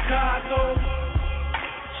win. Chicago.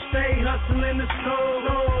 Stay hustling the snow,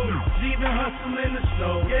 leaving hustle in the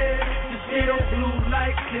snow. Yeah, just hit on blue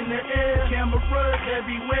lights in the air. Cameras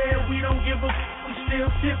everywhere. We don't give a we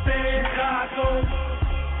still tipping. Chicago.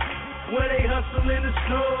 Where they hustle in the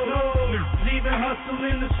snow, leaving hustle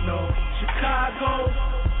in the snow.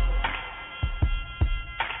 Chicago.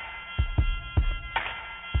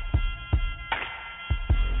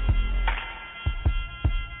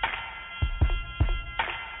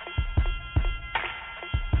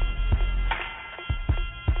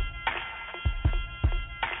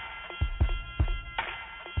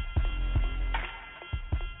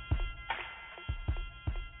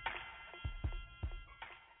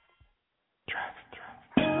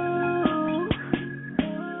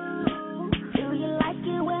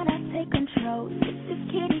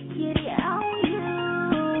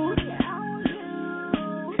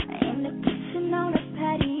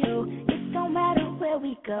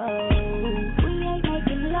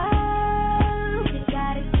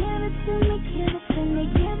 Give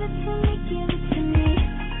it to me.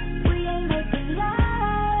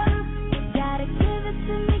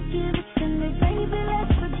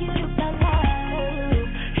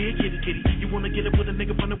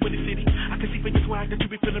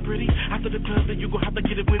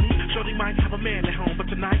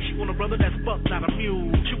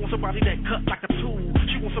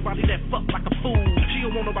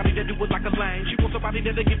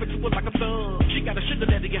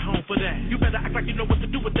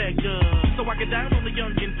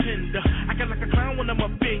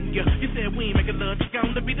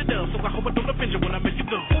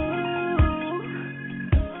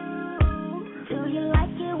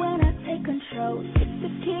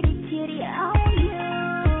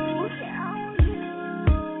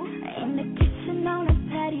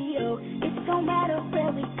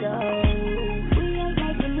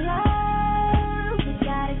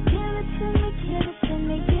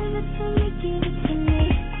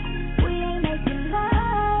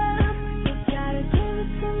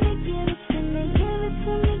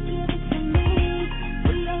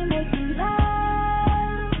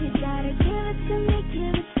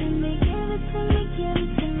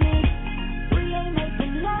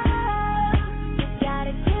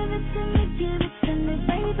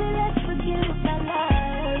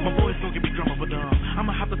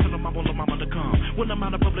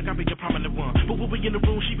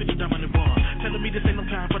 dominant one. Telling me this ain't no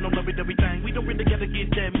time for no lovey-dovey thing. We don't really gotta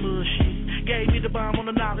get that mushy. Gave me the bomb on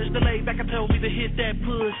the knowledge, the laid back and told me to hit that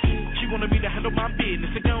pussy. She wanted me to handle my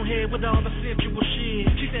business and go ahead with all the sensual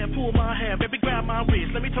shit. She said, pull my hair, baby, grab my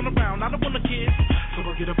wrist. Let me turn around, I don't wanna kiss. So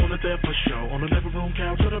I get up on the bed for show, on the living room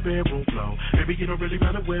couch or the bedroom floor. Baby, it don't really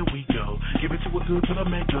matter where we go. Give it to her good till I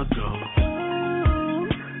make her go.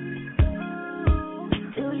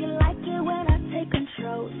 Do you like it when I take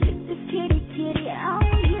control? Sit this kitty on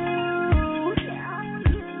you.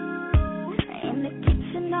 In the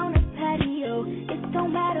kitchen, on the patio, it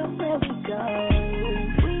don't matter where we go.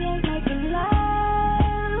 We ain't making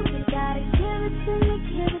love. You gotta give it to me,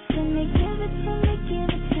 give it to me, give it to me, give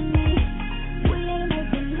it to me. We ain't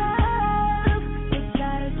making love. You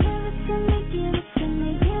gotta give it to me, give it to me,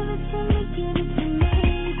 give it to me, give it to me.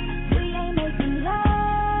 We ain't making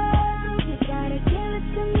love. You gotta give it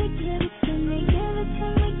to me, give it to me, give it to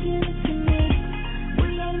me, give it to me. We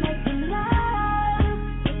ain't making love.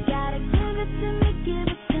 You gotta give it to me, give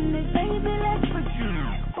it to me, baby. Let's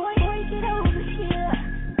boy, get over here.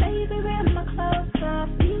 Baby, rip my clothes off.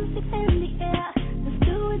 Music in the air. Let's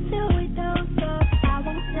do it till we don't stop. I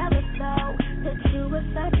won't tell a soul that you were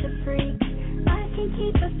such a freak. I can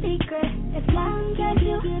keep a secret as long as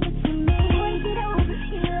you give it to me. Boy, get over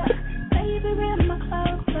here. Baby, rip my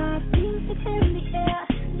clothes off. Music in the air.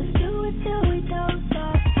 Let's do it till we don't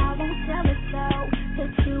stop. I won't tell a soul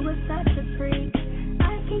that you were such a freak.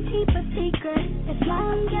 I can keep a secret as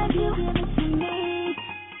long as you give it to me.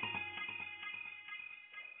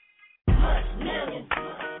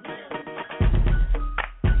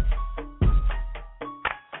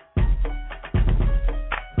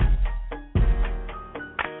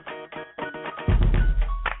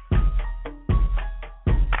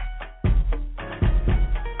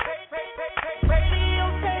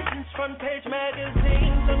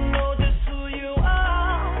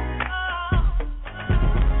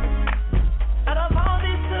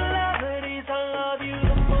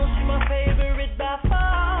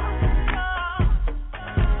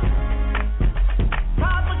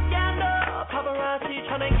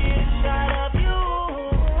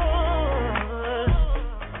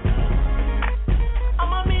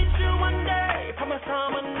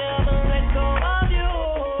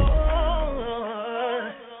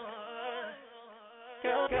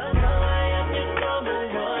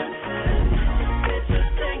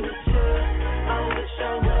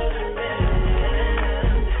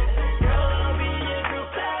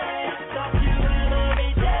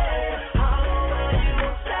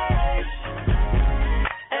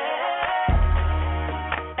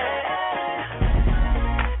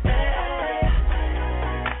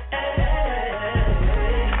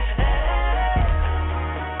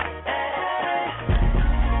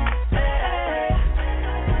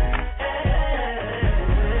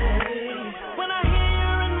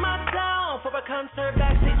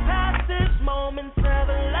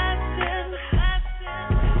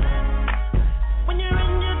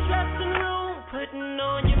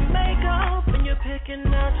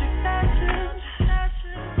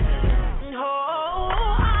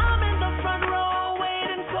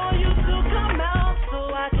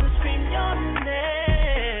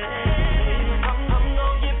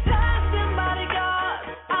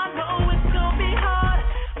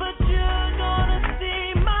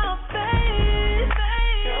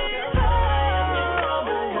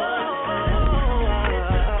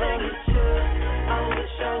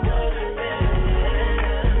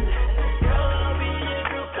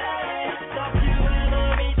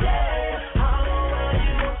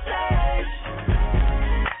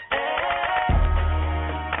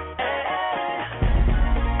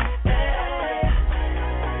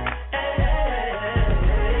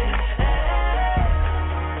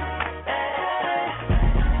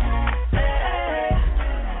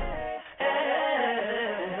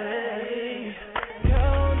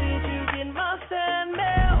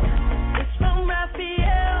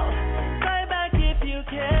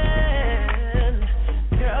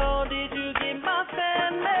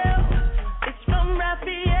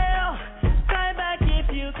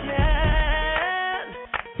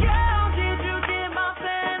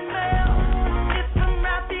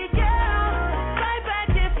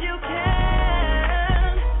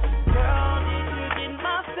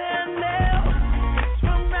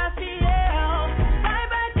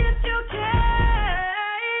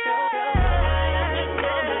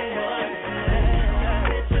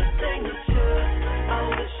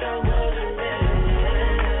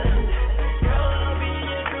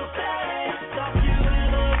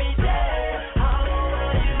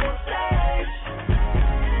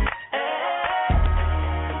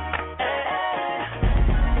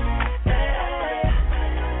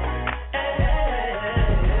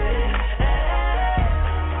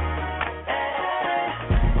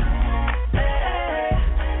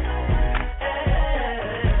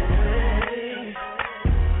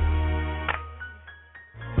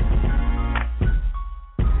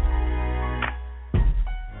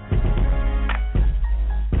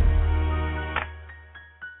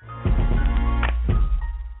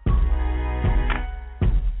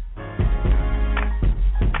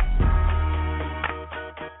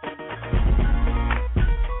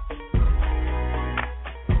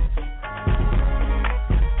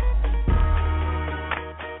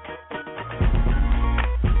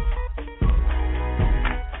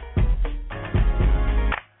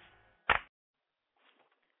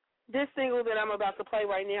 This single that I'm about to play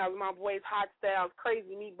right now is my boys Hot Styles,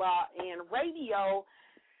 Crazy Meatball, and Radio.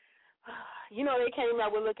 You know, they came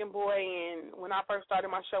out with Looking Boy, and when I first started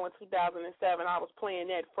my show in 2007, I was playing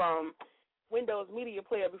that from Windows Media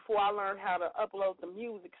Player before I learned how to upload the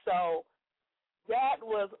music. So that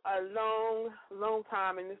was a long, long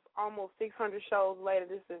time, and it's almost 600 shows later.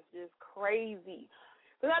 This is just crazy.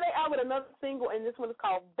 So now they out with another single, and this one is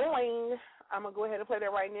called Bling. I'm going to go ahead and play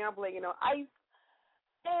that right now, Blingin on Ice.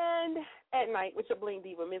 And At Night with your Bling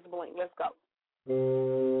Diva, Miss Bling. Let's go.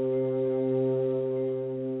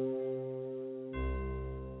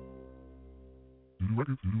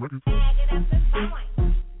 Bag it up and point.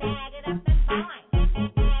 Bag it up and point.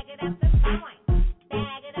 Bag it up and point.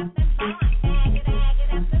 Bag it up and point. Bag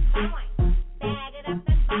it up and point. Bag it up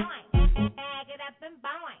and point. Bag it up and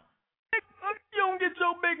point. You don't get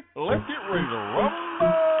your big. Let's get ready to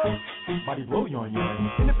rumble. Body blow yoin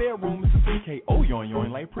yoin. In the bedroom it's a PKO yoin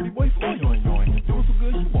yoin. Like pretty boy slow yoin yoin. Doing so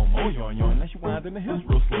good she want more yoin yoin. Now she wind in the hills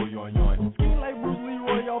real slow yoin yoin. Skin like Bruce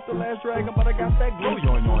Leroy off the Last Dragon, but I got that glow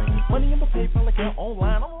yoin yoin. Money in my PayPal account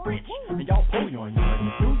online, I'm rich. And y'all po yoin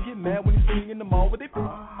yoin. Dudes get mad when they see me in the mall with it.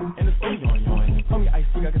 And it's so yoin yoin. Homie Ice,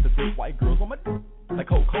 I got the big white girls on my like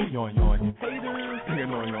Coco yoin yoin. Haters singing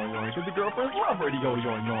yoin yoin yoin. Cause the girlfriends love radio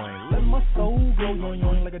yoin yoin. Let my soul glow yoin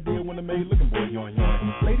yoin like I did when I made Looking Boy yoin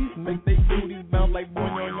yoin. Ladies make they booties bounce like boy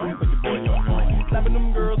yoin yoin. But your boy yoin yoin. Slapping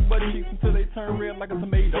them girls butt cheeks until they turn red like a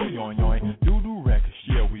tomato yoin yoin. Doo-doo records,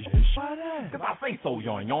 yeah we shit. Why that? Cause I say so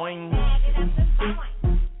yoin yoin. Bag it up and point.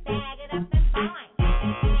 Bag it up and point.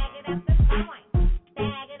 Bag it up and point.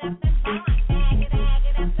 Bag it up and point. Bag it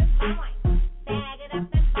up and point. Bag it up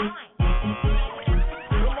and point.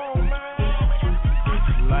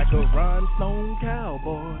 Like a rhinestone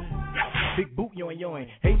cowboy. Big boot yoin yoin.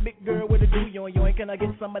 Hey big girl with a do yoin yoin. Can I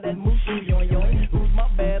get some of that moose shoe yoin yoin? Who's my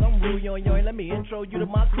bad? I'm Roo yoin yoin. Let me intro you to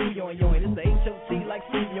my crew yoin yoin. It's the HOT like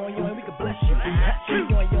Steve yoin yoin. We can bless you.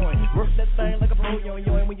 Yoin yoin. Work that thing like a pro yoin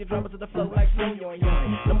yoin. When you drop it to the flow like snow yoin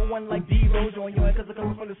yoin. Number one like Diva yoin yoin. Cause I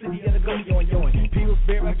come from the city, gotta go yoin yoin.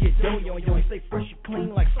 Pillsbury, I get dough yoin yoin. Stay fresh and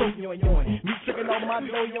clean like soap yoin yoin. Me tricking on my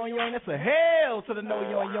dough yoin yoin. That's a hell to the no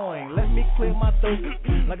yoin yoin. Let me clear my throat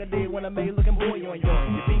like I did when I made Looking Boy yoin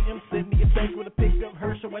yoin. You beat him, send me a text with a pickup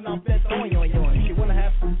her showing off that thorn yoin yoin. She wanna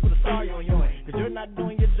have sex with a star yoin yoin. Cause you're not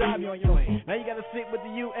doing your job yoin yoin. Now you gotta sit with the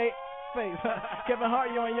UA face. Kevin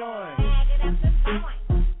Hart yoin yoin. Bag it up and point.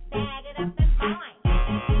 Bag it up and point.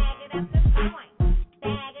 Bag it up and point.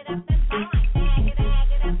 Bag it up and point. Bag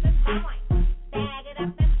it up and point. Bag it up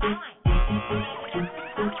and point.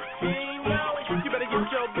 You better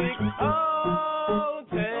get your big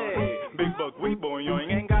big buck we boy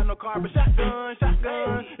yoing. Ain't got no car but shotgun.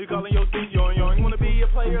 You calling your seat yoing yoing. You wanna be a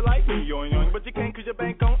player like me yoing yoing, but you can't cause your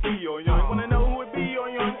bank on E yoing yoing. Wanna know who it be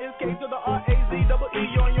yoing yoing? It's K to the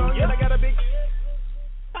R-A-Z-E-E yoing yoing. Yeah, I got a big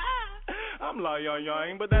I'm like yoing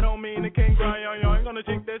yoing, but that don't mean it can't grind yoing yoing. Gonna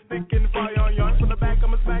chick that stick and fire yoing yoing. From the back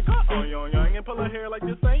I'ma smack her on yoing yoing and pull her hair like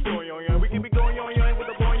this ain't yoing yoing. We can be going yoing yoing with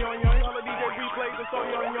the boy yoing yoing. All the DJs we play the song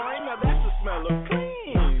yoing yoing. Now that's the smell of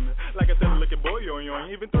clean. Like I said, Looking Boy yoing yoing.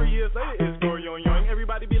 Even 3 years later it's going yoing yoing.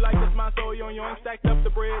 Everybody be like, that's my soul yoing yoing. Stacked up the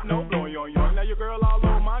bread, no blowing yoing yoing. Now your girl all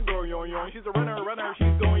over my girl yoing yoing. She's a runner,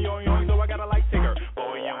 she's going yoing yoing. So I gotta like take her.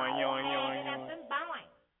 Boy yoing yoing yoing yoing.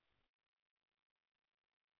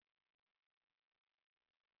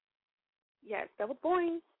 Yes, that was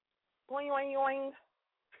boing. Boing, yoing, yoing.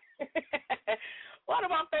 One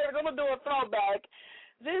of my favorites. I'm going to do a throwback.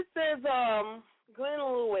 This is Glenn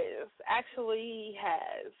Lewis. Actually, he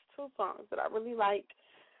has two songs that I really like.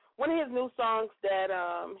 One of his new songs that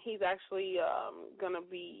he's actually going to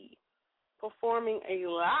be performing a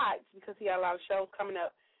lot because he got a lot of shows coming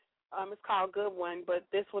up. It's called Good One, but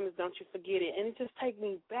this one is Don't You Forget It. And it just takes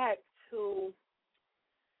me back to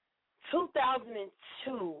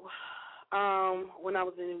 2002. When I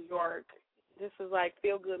was in New York. This is like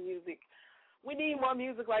feel-good music. We need more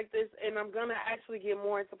music like this, and I'm going to actually get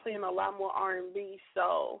more into playing a lot more R&B.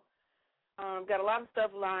 So got a lot of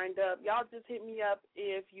stuff lined up. Y'all just hit me up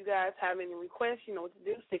if you guys have any requests. You know what to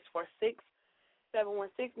do,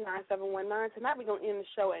 646-716-9719. Tonight we're going to end the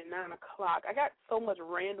show at 9 o'clock. I got so much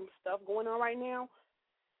random stuff going on right now.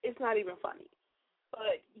 It's not even funny.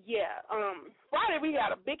 But, yeah, Friday we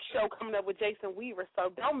got a big show coming up with Jason Weaver, so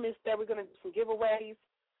don't miss that. We're going to do some giveaways.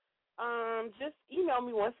 Just email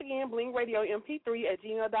me once again,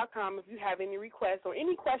 blingradiomp3@gmail.com if you have any requests or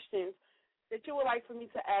any questions that you would like for me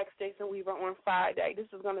to ask Jason Weaver on Friday. This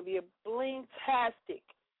is going to be a bling-tastic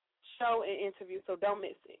show and interview, so don't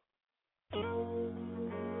miss it.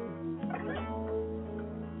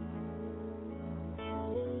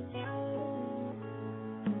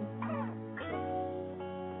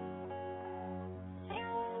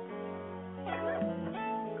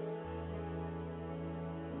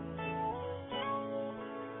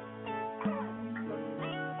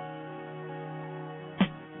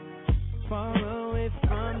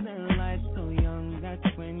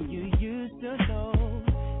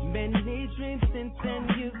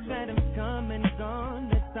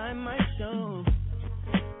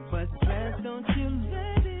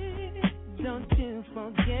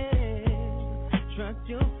 forget it. Trust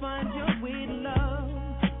you'll find your way to love.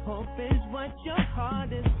 Hope is what your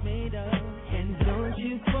heart is made of. And don't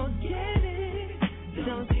you forget it.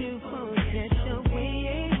 Don't you forget your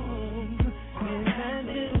way home. And that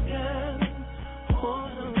little girl,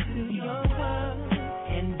 hold on to your world.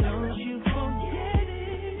 And don't you forget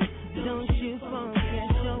it. Don't you forget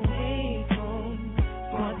your way home.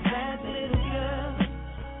 For that little girl,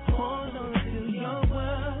 hold on to your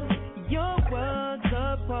world. Your world's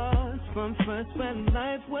apart from first when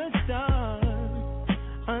life was dark.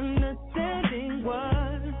 Understanding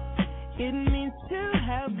what it means to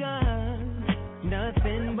have gone.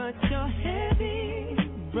 Nothing but your heavy,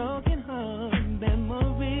 broken heart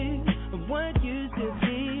memories of what used to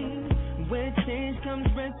be. With change comes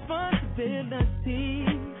responsibility.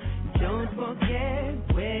 Don't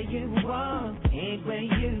forget where you are and where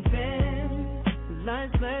you've been.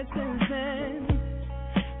 Life's lessons and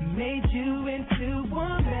made you into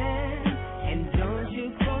a man. And don't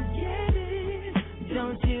you forget it.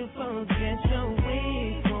 Don't you forget your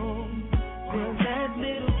way home. Will that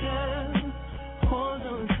little girl hold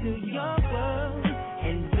on to your world?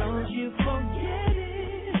 And don't you forget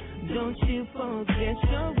it. Don't you forget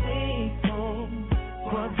your way home.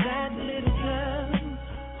 For that little girl,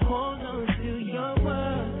 hold on to your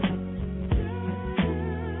world.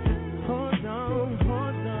 Hold on,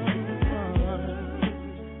 hold on.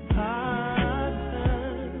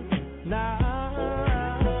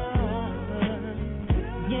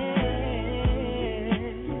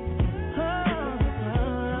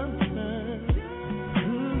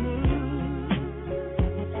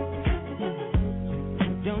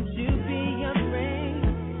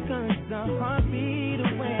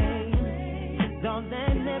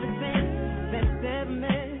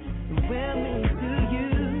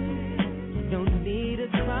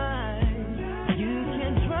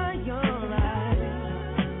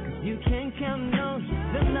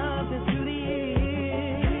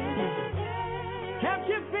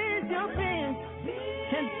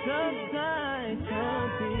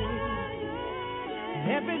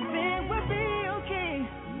 Everything will be okay.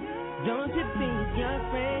 Don't you think you're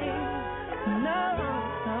afraid? No,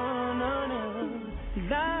 no, no, no.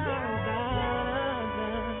 La, la, la,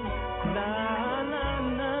 la,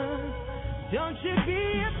 la. Don't you be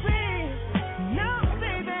afraid? No,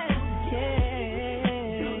 baby.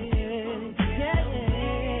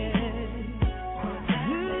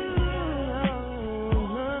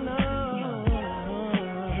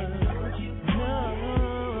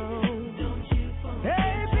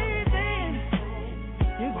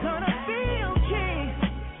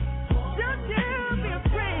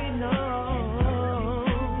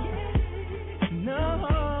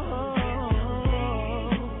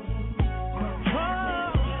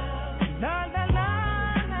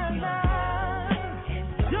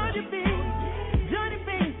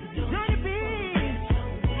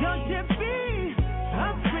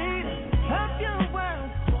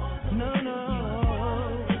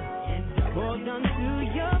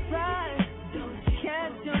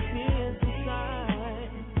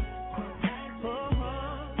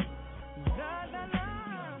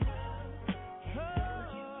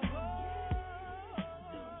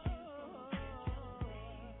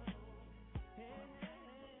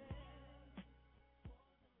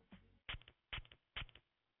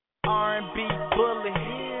 R&B bully.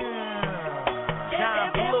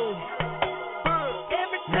 John Blue.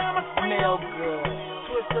 Every time I smell good.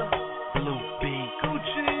 Twister. Blue B.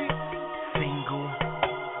 Gucci. Single.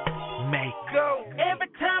 Make go. Every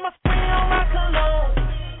time I spray on my cologne.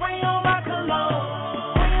 Spray on my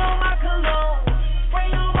cologne. Spray on my cologne. Spray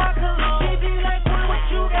on my cologne. She be like, boy, what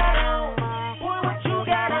you got on? Boy, what you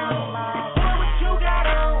got on? Boy, what you got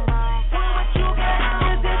on? Boy, what you got on?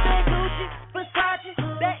 Is it that Gucci, Versace,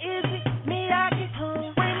 that Izzy, Miyagi?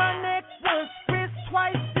 Spray my neck once, wrist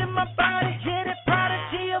twice in my body. Get it, Prada,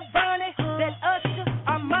 Giovanni, that Usher,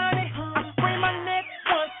 Armani. I spray my neck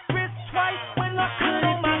once, wrist twice when I put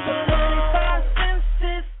on my cologne. Five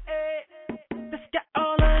senses, this got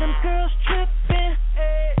all of them girls tripping.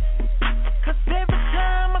 Cause every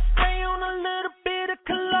time I spray on a little bit of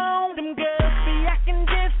cologne, them girls be acting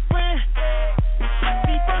different.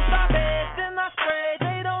 See, first I beg, then I spray.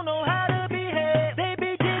 They don't know how to behave. They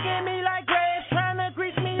be digging me like graves, trying to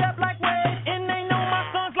grease me up like waves. And they know my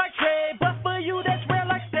songs like Trey, but for you that's rare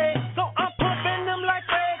like steak. So I'm pumping them like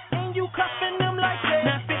Rex, and you cuffing them like Jay.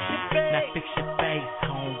 Now fix your face. Now fix your face,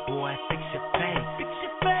 homeboy. Fix your face. Fix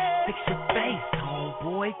your face. Fix your face,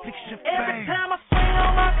 homeboy. Fix your face. Every time I spray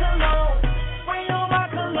on my cologne, spray on my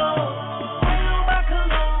cologne, spray on my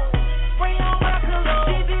cologne, spray on my cologne.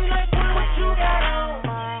 She be like, boy, what you got on?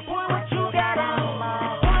 Boy, what you got on?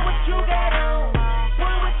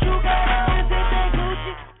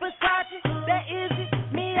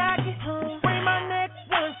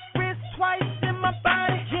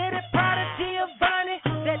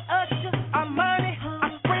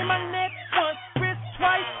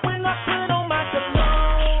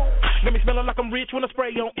 Feeling like I'm rich when I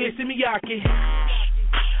spray on Issey Miyake.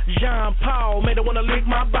 Jean Paul made her wanna lick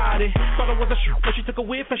my body. Thought it was a shoe, but she took a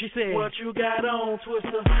whiff and she said, what you got on,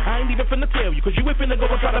 Twister? I ain't even finna tell you, cause you ain't finna go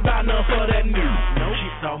and try to buy none for that new. No, she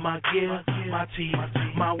saw my gear, my teeth,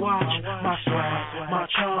 my watch, my swag, my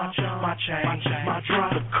charm, my chain, my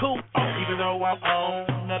drop, the coupe. Even though I'm on,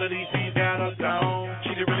 none of these things got her gone.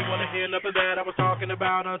 She didn't really wanna hear nothing that I was talking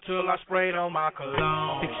about until I sprayed on my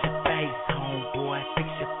cologne. Fix your face, homeboy, fix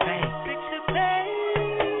your face. Fix your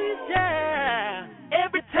face, yeah.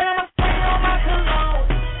 Every time I spray on my cologne,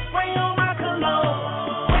 spray on my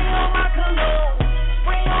cologne, spray on my cologne,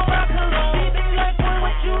 spray on my cologne. She be like, boy,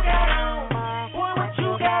 what you got on? Boy, what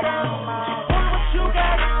you got on? Boy, what you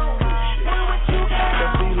got on? Boy, what you got on?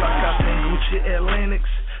 That be like I think Gucci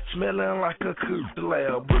Atlantics, smelling like a coupe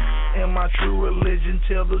lab. And my true religion,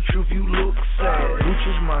 tell the truth, you look sad.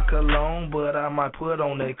 Gucci's my cologne, but I might put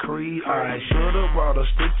on that Creed. I should've brought a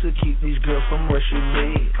stick to keep these girls from rushing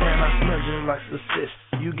me. And I smell just like success.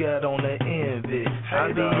 You got on that envy.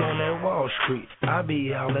 I be on that Wall Street. I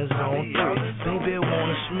be out in zone 3. Baby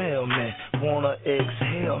wanna smell me, wanna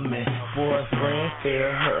exhale me. Boyfriend,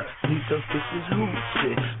 fair her, need to fix his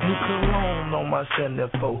hoochie. New cologne on my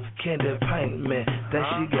 74, candy paint me. That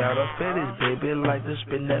she got a fetish, baby, like to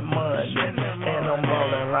spend that money. And I'm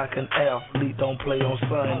ballin' like an athlete, don't play on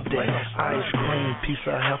Sunday. Ice cream, piece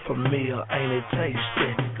of half a meal, ain't it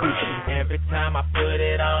tasty? Every time I put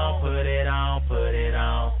it on, put it on, put it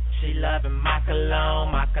on. She loving my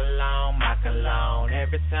cologne, my cologne, my cologne.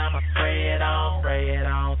 Every time I spray it on, spray it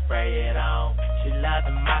on, spray it on. She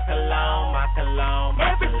loving my cologne, my cologne,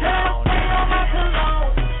 my cologne. Every time I spray on my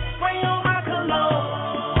cologne, spray on my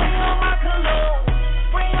cologne, spray on my cologne,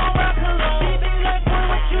 spray on my cologne. She be like, boy,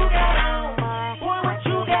 what you got on? Boy, what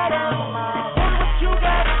you got on? Boy, what you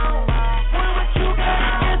got on? Boy, what you got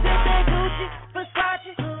on? Is it that Gucci,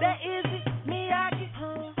 Versace, that Izzy, Miyake?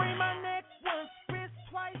 Spray my neck once, wrist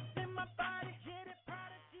twice.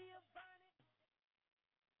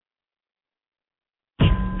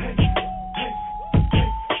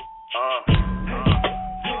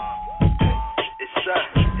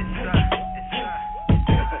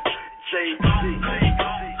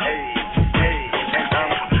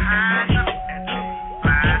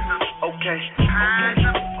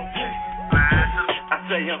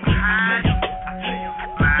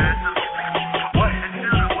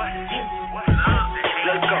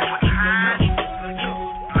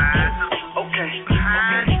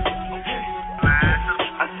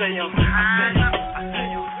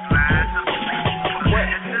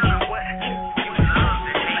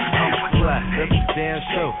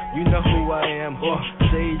 You know who I am,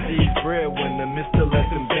 JG's breadwinner, Mr. Let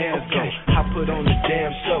them bands go. I put on the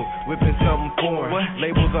damn show, whipping something foreign.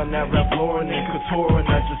 Labels on that rap Lauren and Couture, and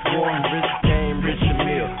I just wore them. Rich game, rich and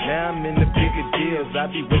meal. Now I'm in the bigger deals.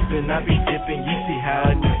 I be whipping, I be dipping. You see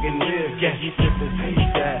how a nigga live. Yeah, he sipping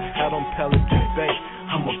seaside, out on Pelican Bay.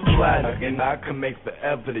 I'm a platter, and I can make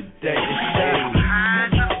forever the day.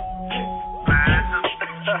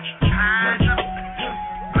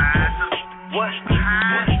 What?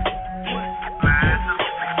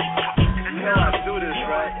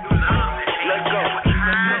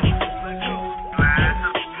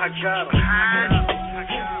 I got him.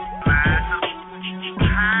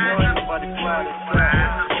 Everybody fly this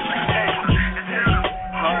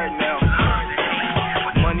hard now.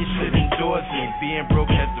 Money should endorse me. Being broke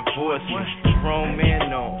has divorced me. Grown man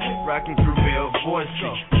no, rockin' through real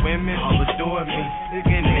voices. Women all adore me. They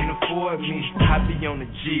can't afford me. I be on the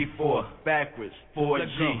G4, backwards,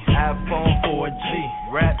 4G. iPhone 4G.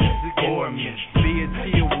 Rap for me.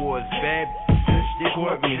 BET Awards, bad.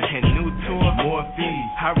 Court me and new tour, more fees.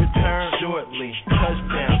 I return shortly.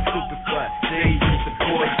 Touchdown, Superfly, Jay-Z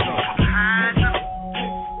supports me.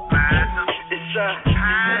 It's you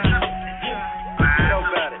know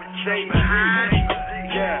about it, Jay-Z.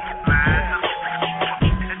 Yeah.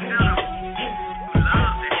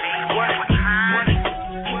 What? But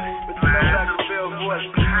you know about the Bill voice.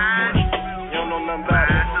 You don't know nothing about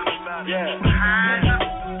it. Yeah.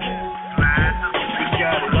 We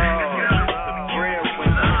got it all.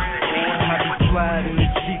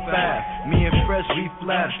 Me and Fresh, we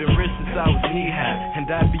fly, been rich since I was knee high, and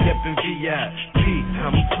I be up in VIP.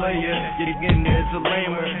 I'm a player, you're getting is a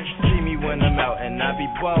lamer. See me when I'm out and I be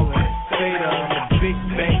ballin'. Later, I'm a big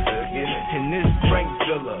banker, in this Frank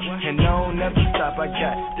Villa. And I don't never stop, I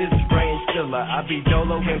got this range killer. I be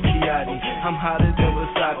Dolo and Piatti, I'm hotter than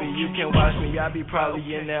wasabi. You can watch me, I be probably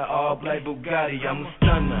in that all black Bugatti. I'm a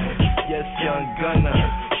stunner, yes, young gunner.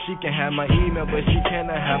 She can have my email, but she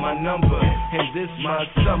cannot have my number. And this my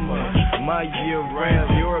summer, my year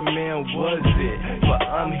round. Your man was it, but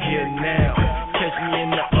I'm here now. Catch me in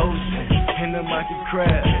the ocean, in the market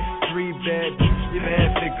crab. 3 bad bitches,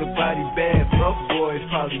 bad, thicker body, bad. Fuck boys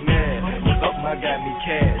probably mad. Up, I got me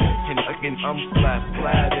cash. And again, I'm fly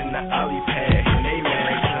in the ollie pad. And they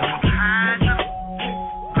mad,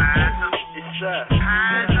 it's up.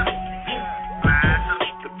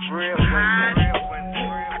 The breadwinner.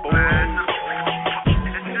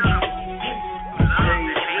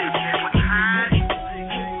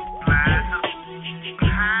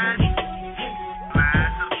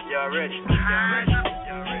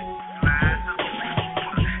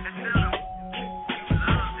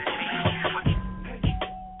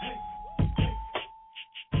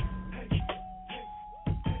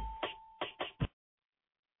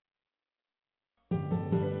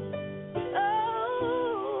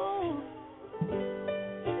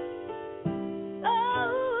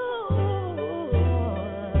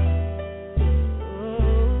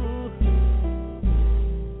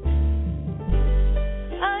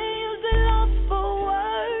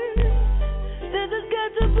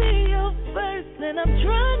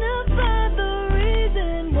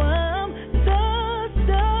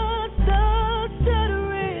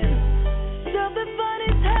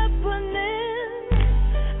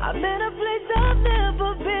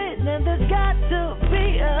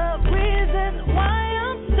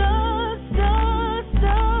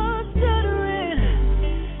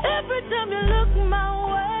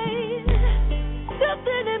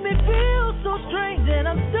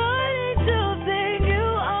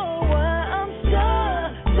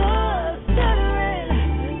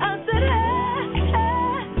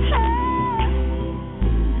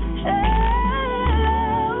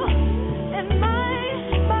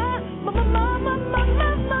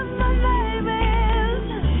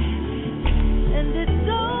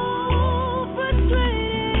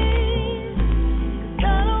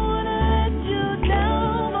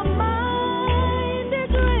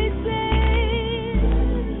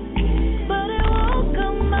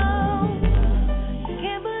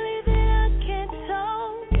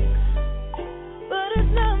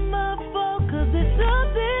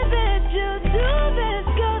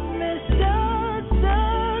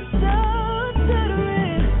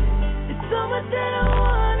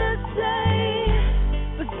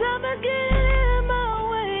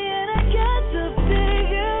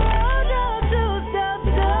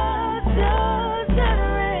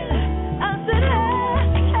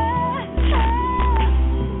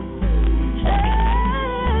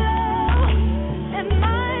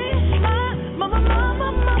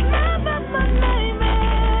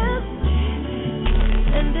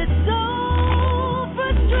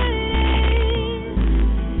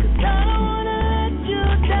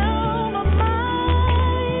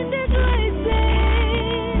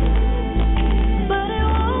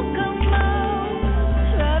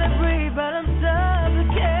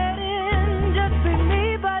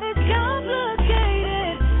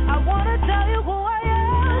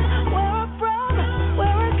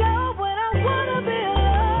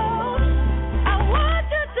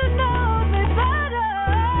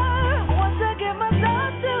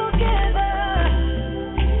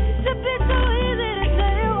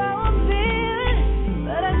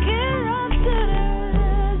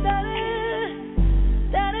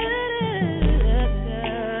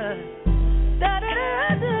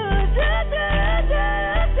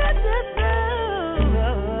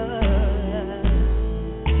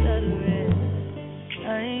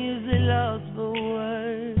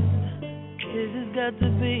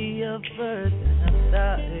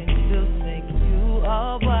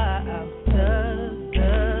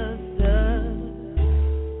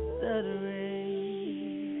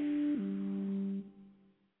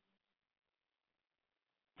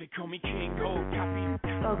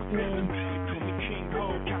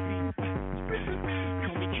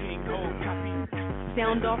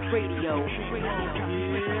 Sound Off Radio.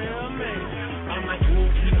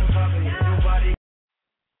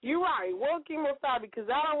 You're right. World King Wasabi, because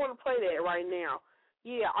I don't want to play that right now.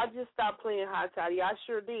 Yeah, I just stopped playing Hot Toddy. I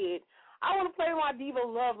sure did. I want to play my Diva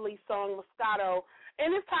Lovely song, Moscato.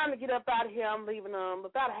 And it's time to get up out of here. I'm leaving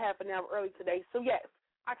about a half an hour early today. So, yes,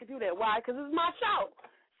 I can do that. Why? Because it's my show.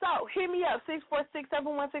 So hit me up,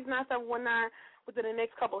 646-716-9719 within the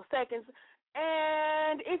next couple of seconds.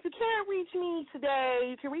 And if you can't reach me today,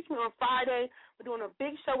 you can reach me on Friday. We're doing a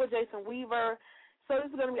big show with Jason Weaver. So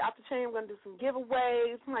this is going to be off the chain. We're going to do some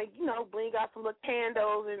giveaways. Like, Bling got some little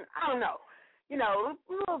candles and I don't know. A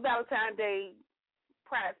little Valentine's Day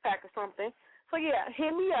prize pack or something. So, yeah,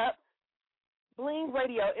 hit me up. Bling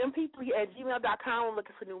Radio, mp3@gmail.com. I'm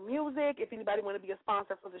looking for new music. If anybody want to be a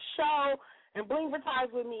sponsor for the show and Bling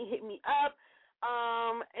advertise with me, hit me up.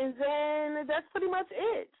 And then that's pretty much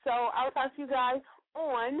it. So I'll talk to you guys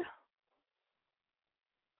on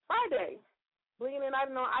Friday. Blingin' and Night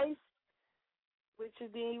on Ice with your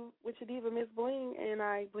diva, Miss Bling, and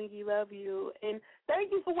I Blingy love you. And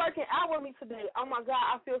thank you for working out with me today. Oh, my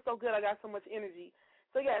God, I feel so good. I got so much energy.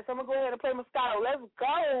 So, yes, I'm going to go ahead and play Moscato. Let's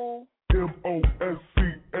go.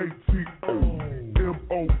 M-O-S-C-A-T-O.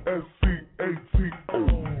 M-O-S-C-A-T-O.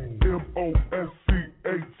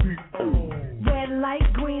 M-O-S-C-A-T-O. Red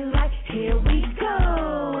light, green light, here we go.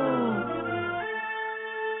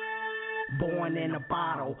 Born in a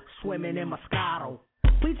bottle, swimming in Moscato.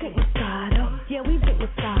 We drink Moscato, yeah, we drink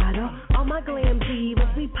Moscato. All my glam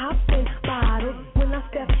divas, we poppin' bottles. When I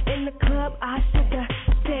step in the club, I shut her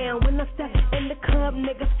down. When I step in the club,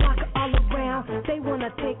 niggas flock all around. They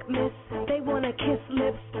wanna take miss, they wanna kiss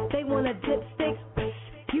lips, they wanna dip sticks.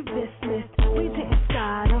 You dismissed. We drink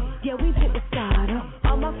Moscato, yeah, we drink Moscato.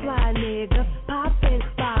 All my fly niggas poppin'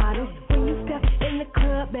 bottles. When you step in the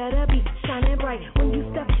club, better be shining bright. When you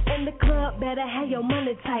step in the club, better have your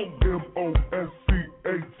money tight. M-O-S-C-A-T-O.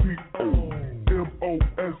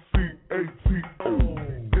 M-O-S-C-A-T-O.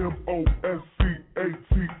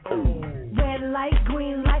 M-O-S-C-A-T-O. Red light,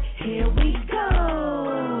 green light, here we go.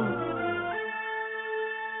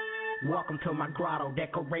 Welcome to my grotto,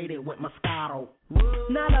 decorated with Moscato.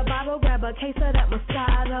 Not a bottle, grab a case of that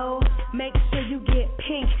Moscato. Make sure you get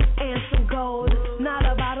pink and some gold. Not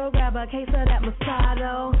a bottle, grab a case of that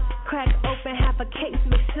Moscato. Crack open half a case,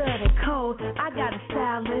 make sure they're cold. I got a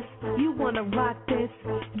stylist, you wanna rock this.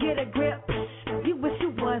 Get a grip, you wish you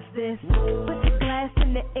was this. Put your glass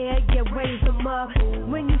in the air, yeah, raise them up.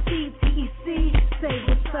 When you see TEC, say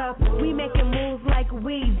what's up. We making moves like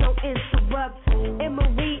we don't interrupt. And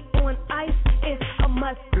Marie on ice, it's a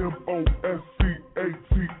must. M-O-S-C-A-T-O.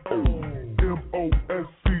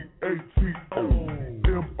 M-O-S-C-A-T-O.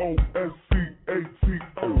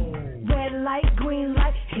 M-O-S-C-A-T-O. Red light, green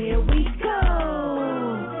light, here we go.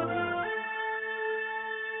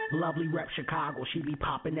 Lovely rep Chicago, she be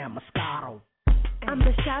popping that Moscato. I'm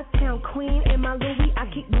the Chi-Town queen in my Louis, I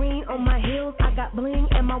keep green on my heels. I got bling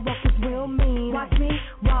and my walk is real mean. Watch me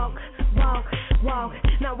walk, walk, walk.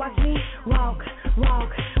 Now watch me walk,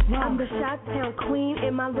 walk, walk. I'm the Chi-Town queen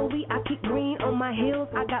in my Louis, I keep green on my heels.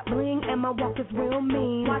 I got bling and my walk is real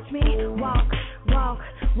mean. Watch me walk, walk,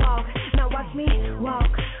 walk. Now watch me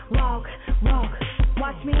walk, walk, walk.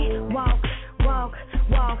 Watch me walk, walk,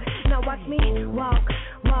 walk. Now watch me walk,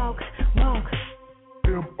 walk, walk.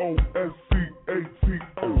 M-O-S-C-A-T-O.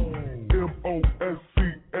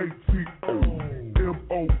 M-O-S-C-A-T-O.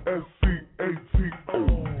 M-O-S-C-A-T-O.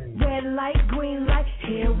 Red light, green light,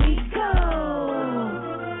 here we go.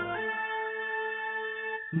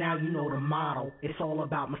 Now you know the motto, it's all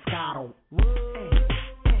about Moscato.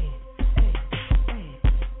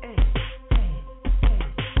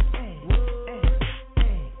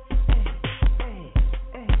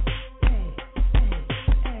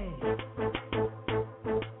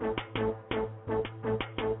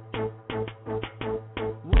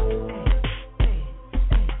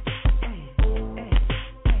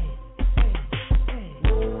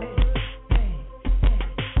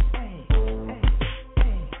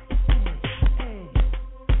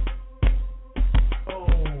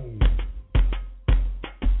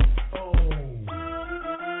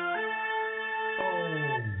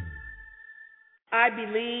 I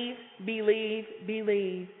believe, believe,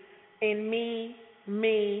 believe in me,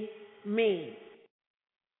 me, me.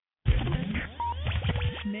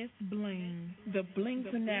 Miss Bling, the Bling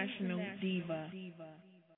International Diva.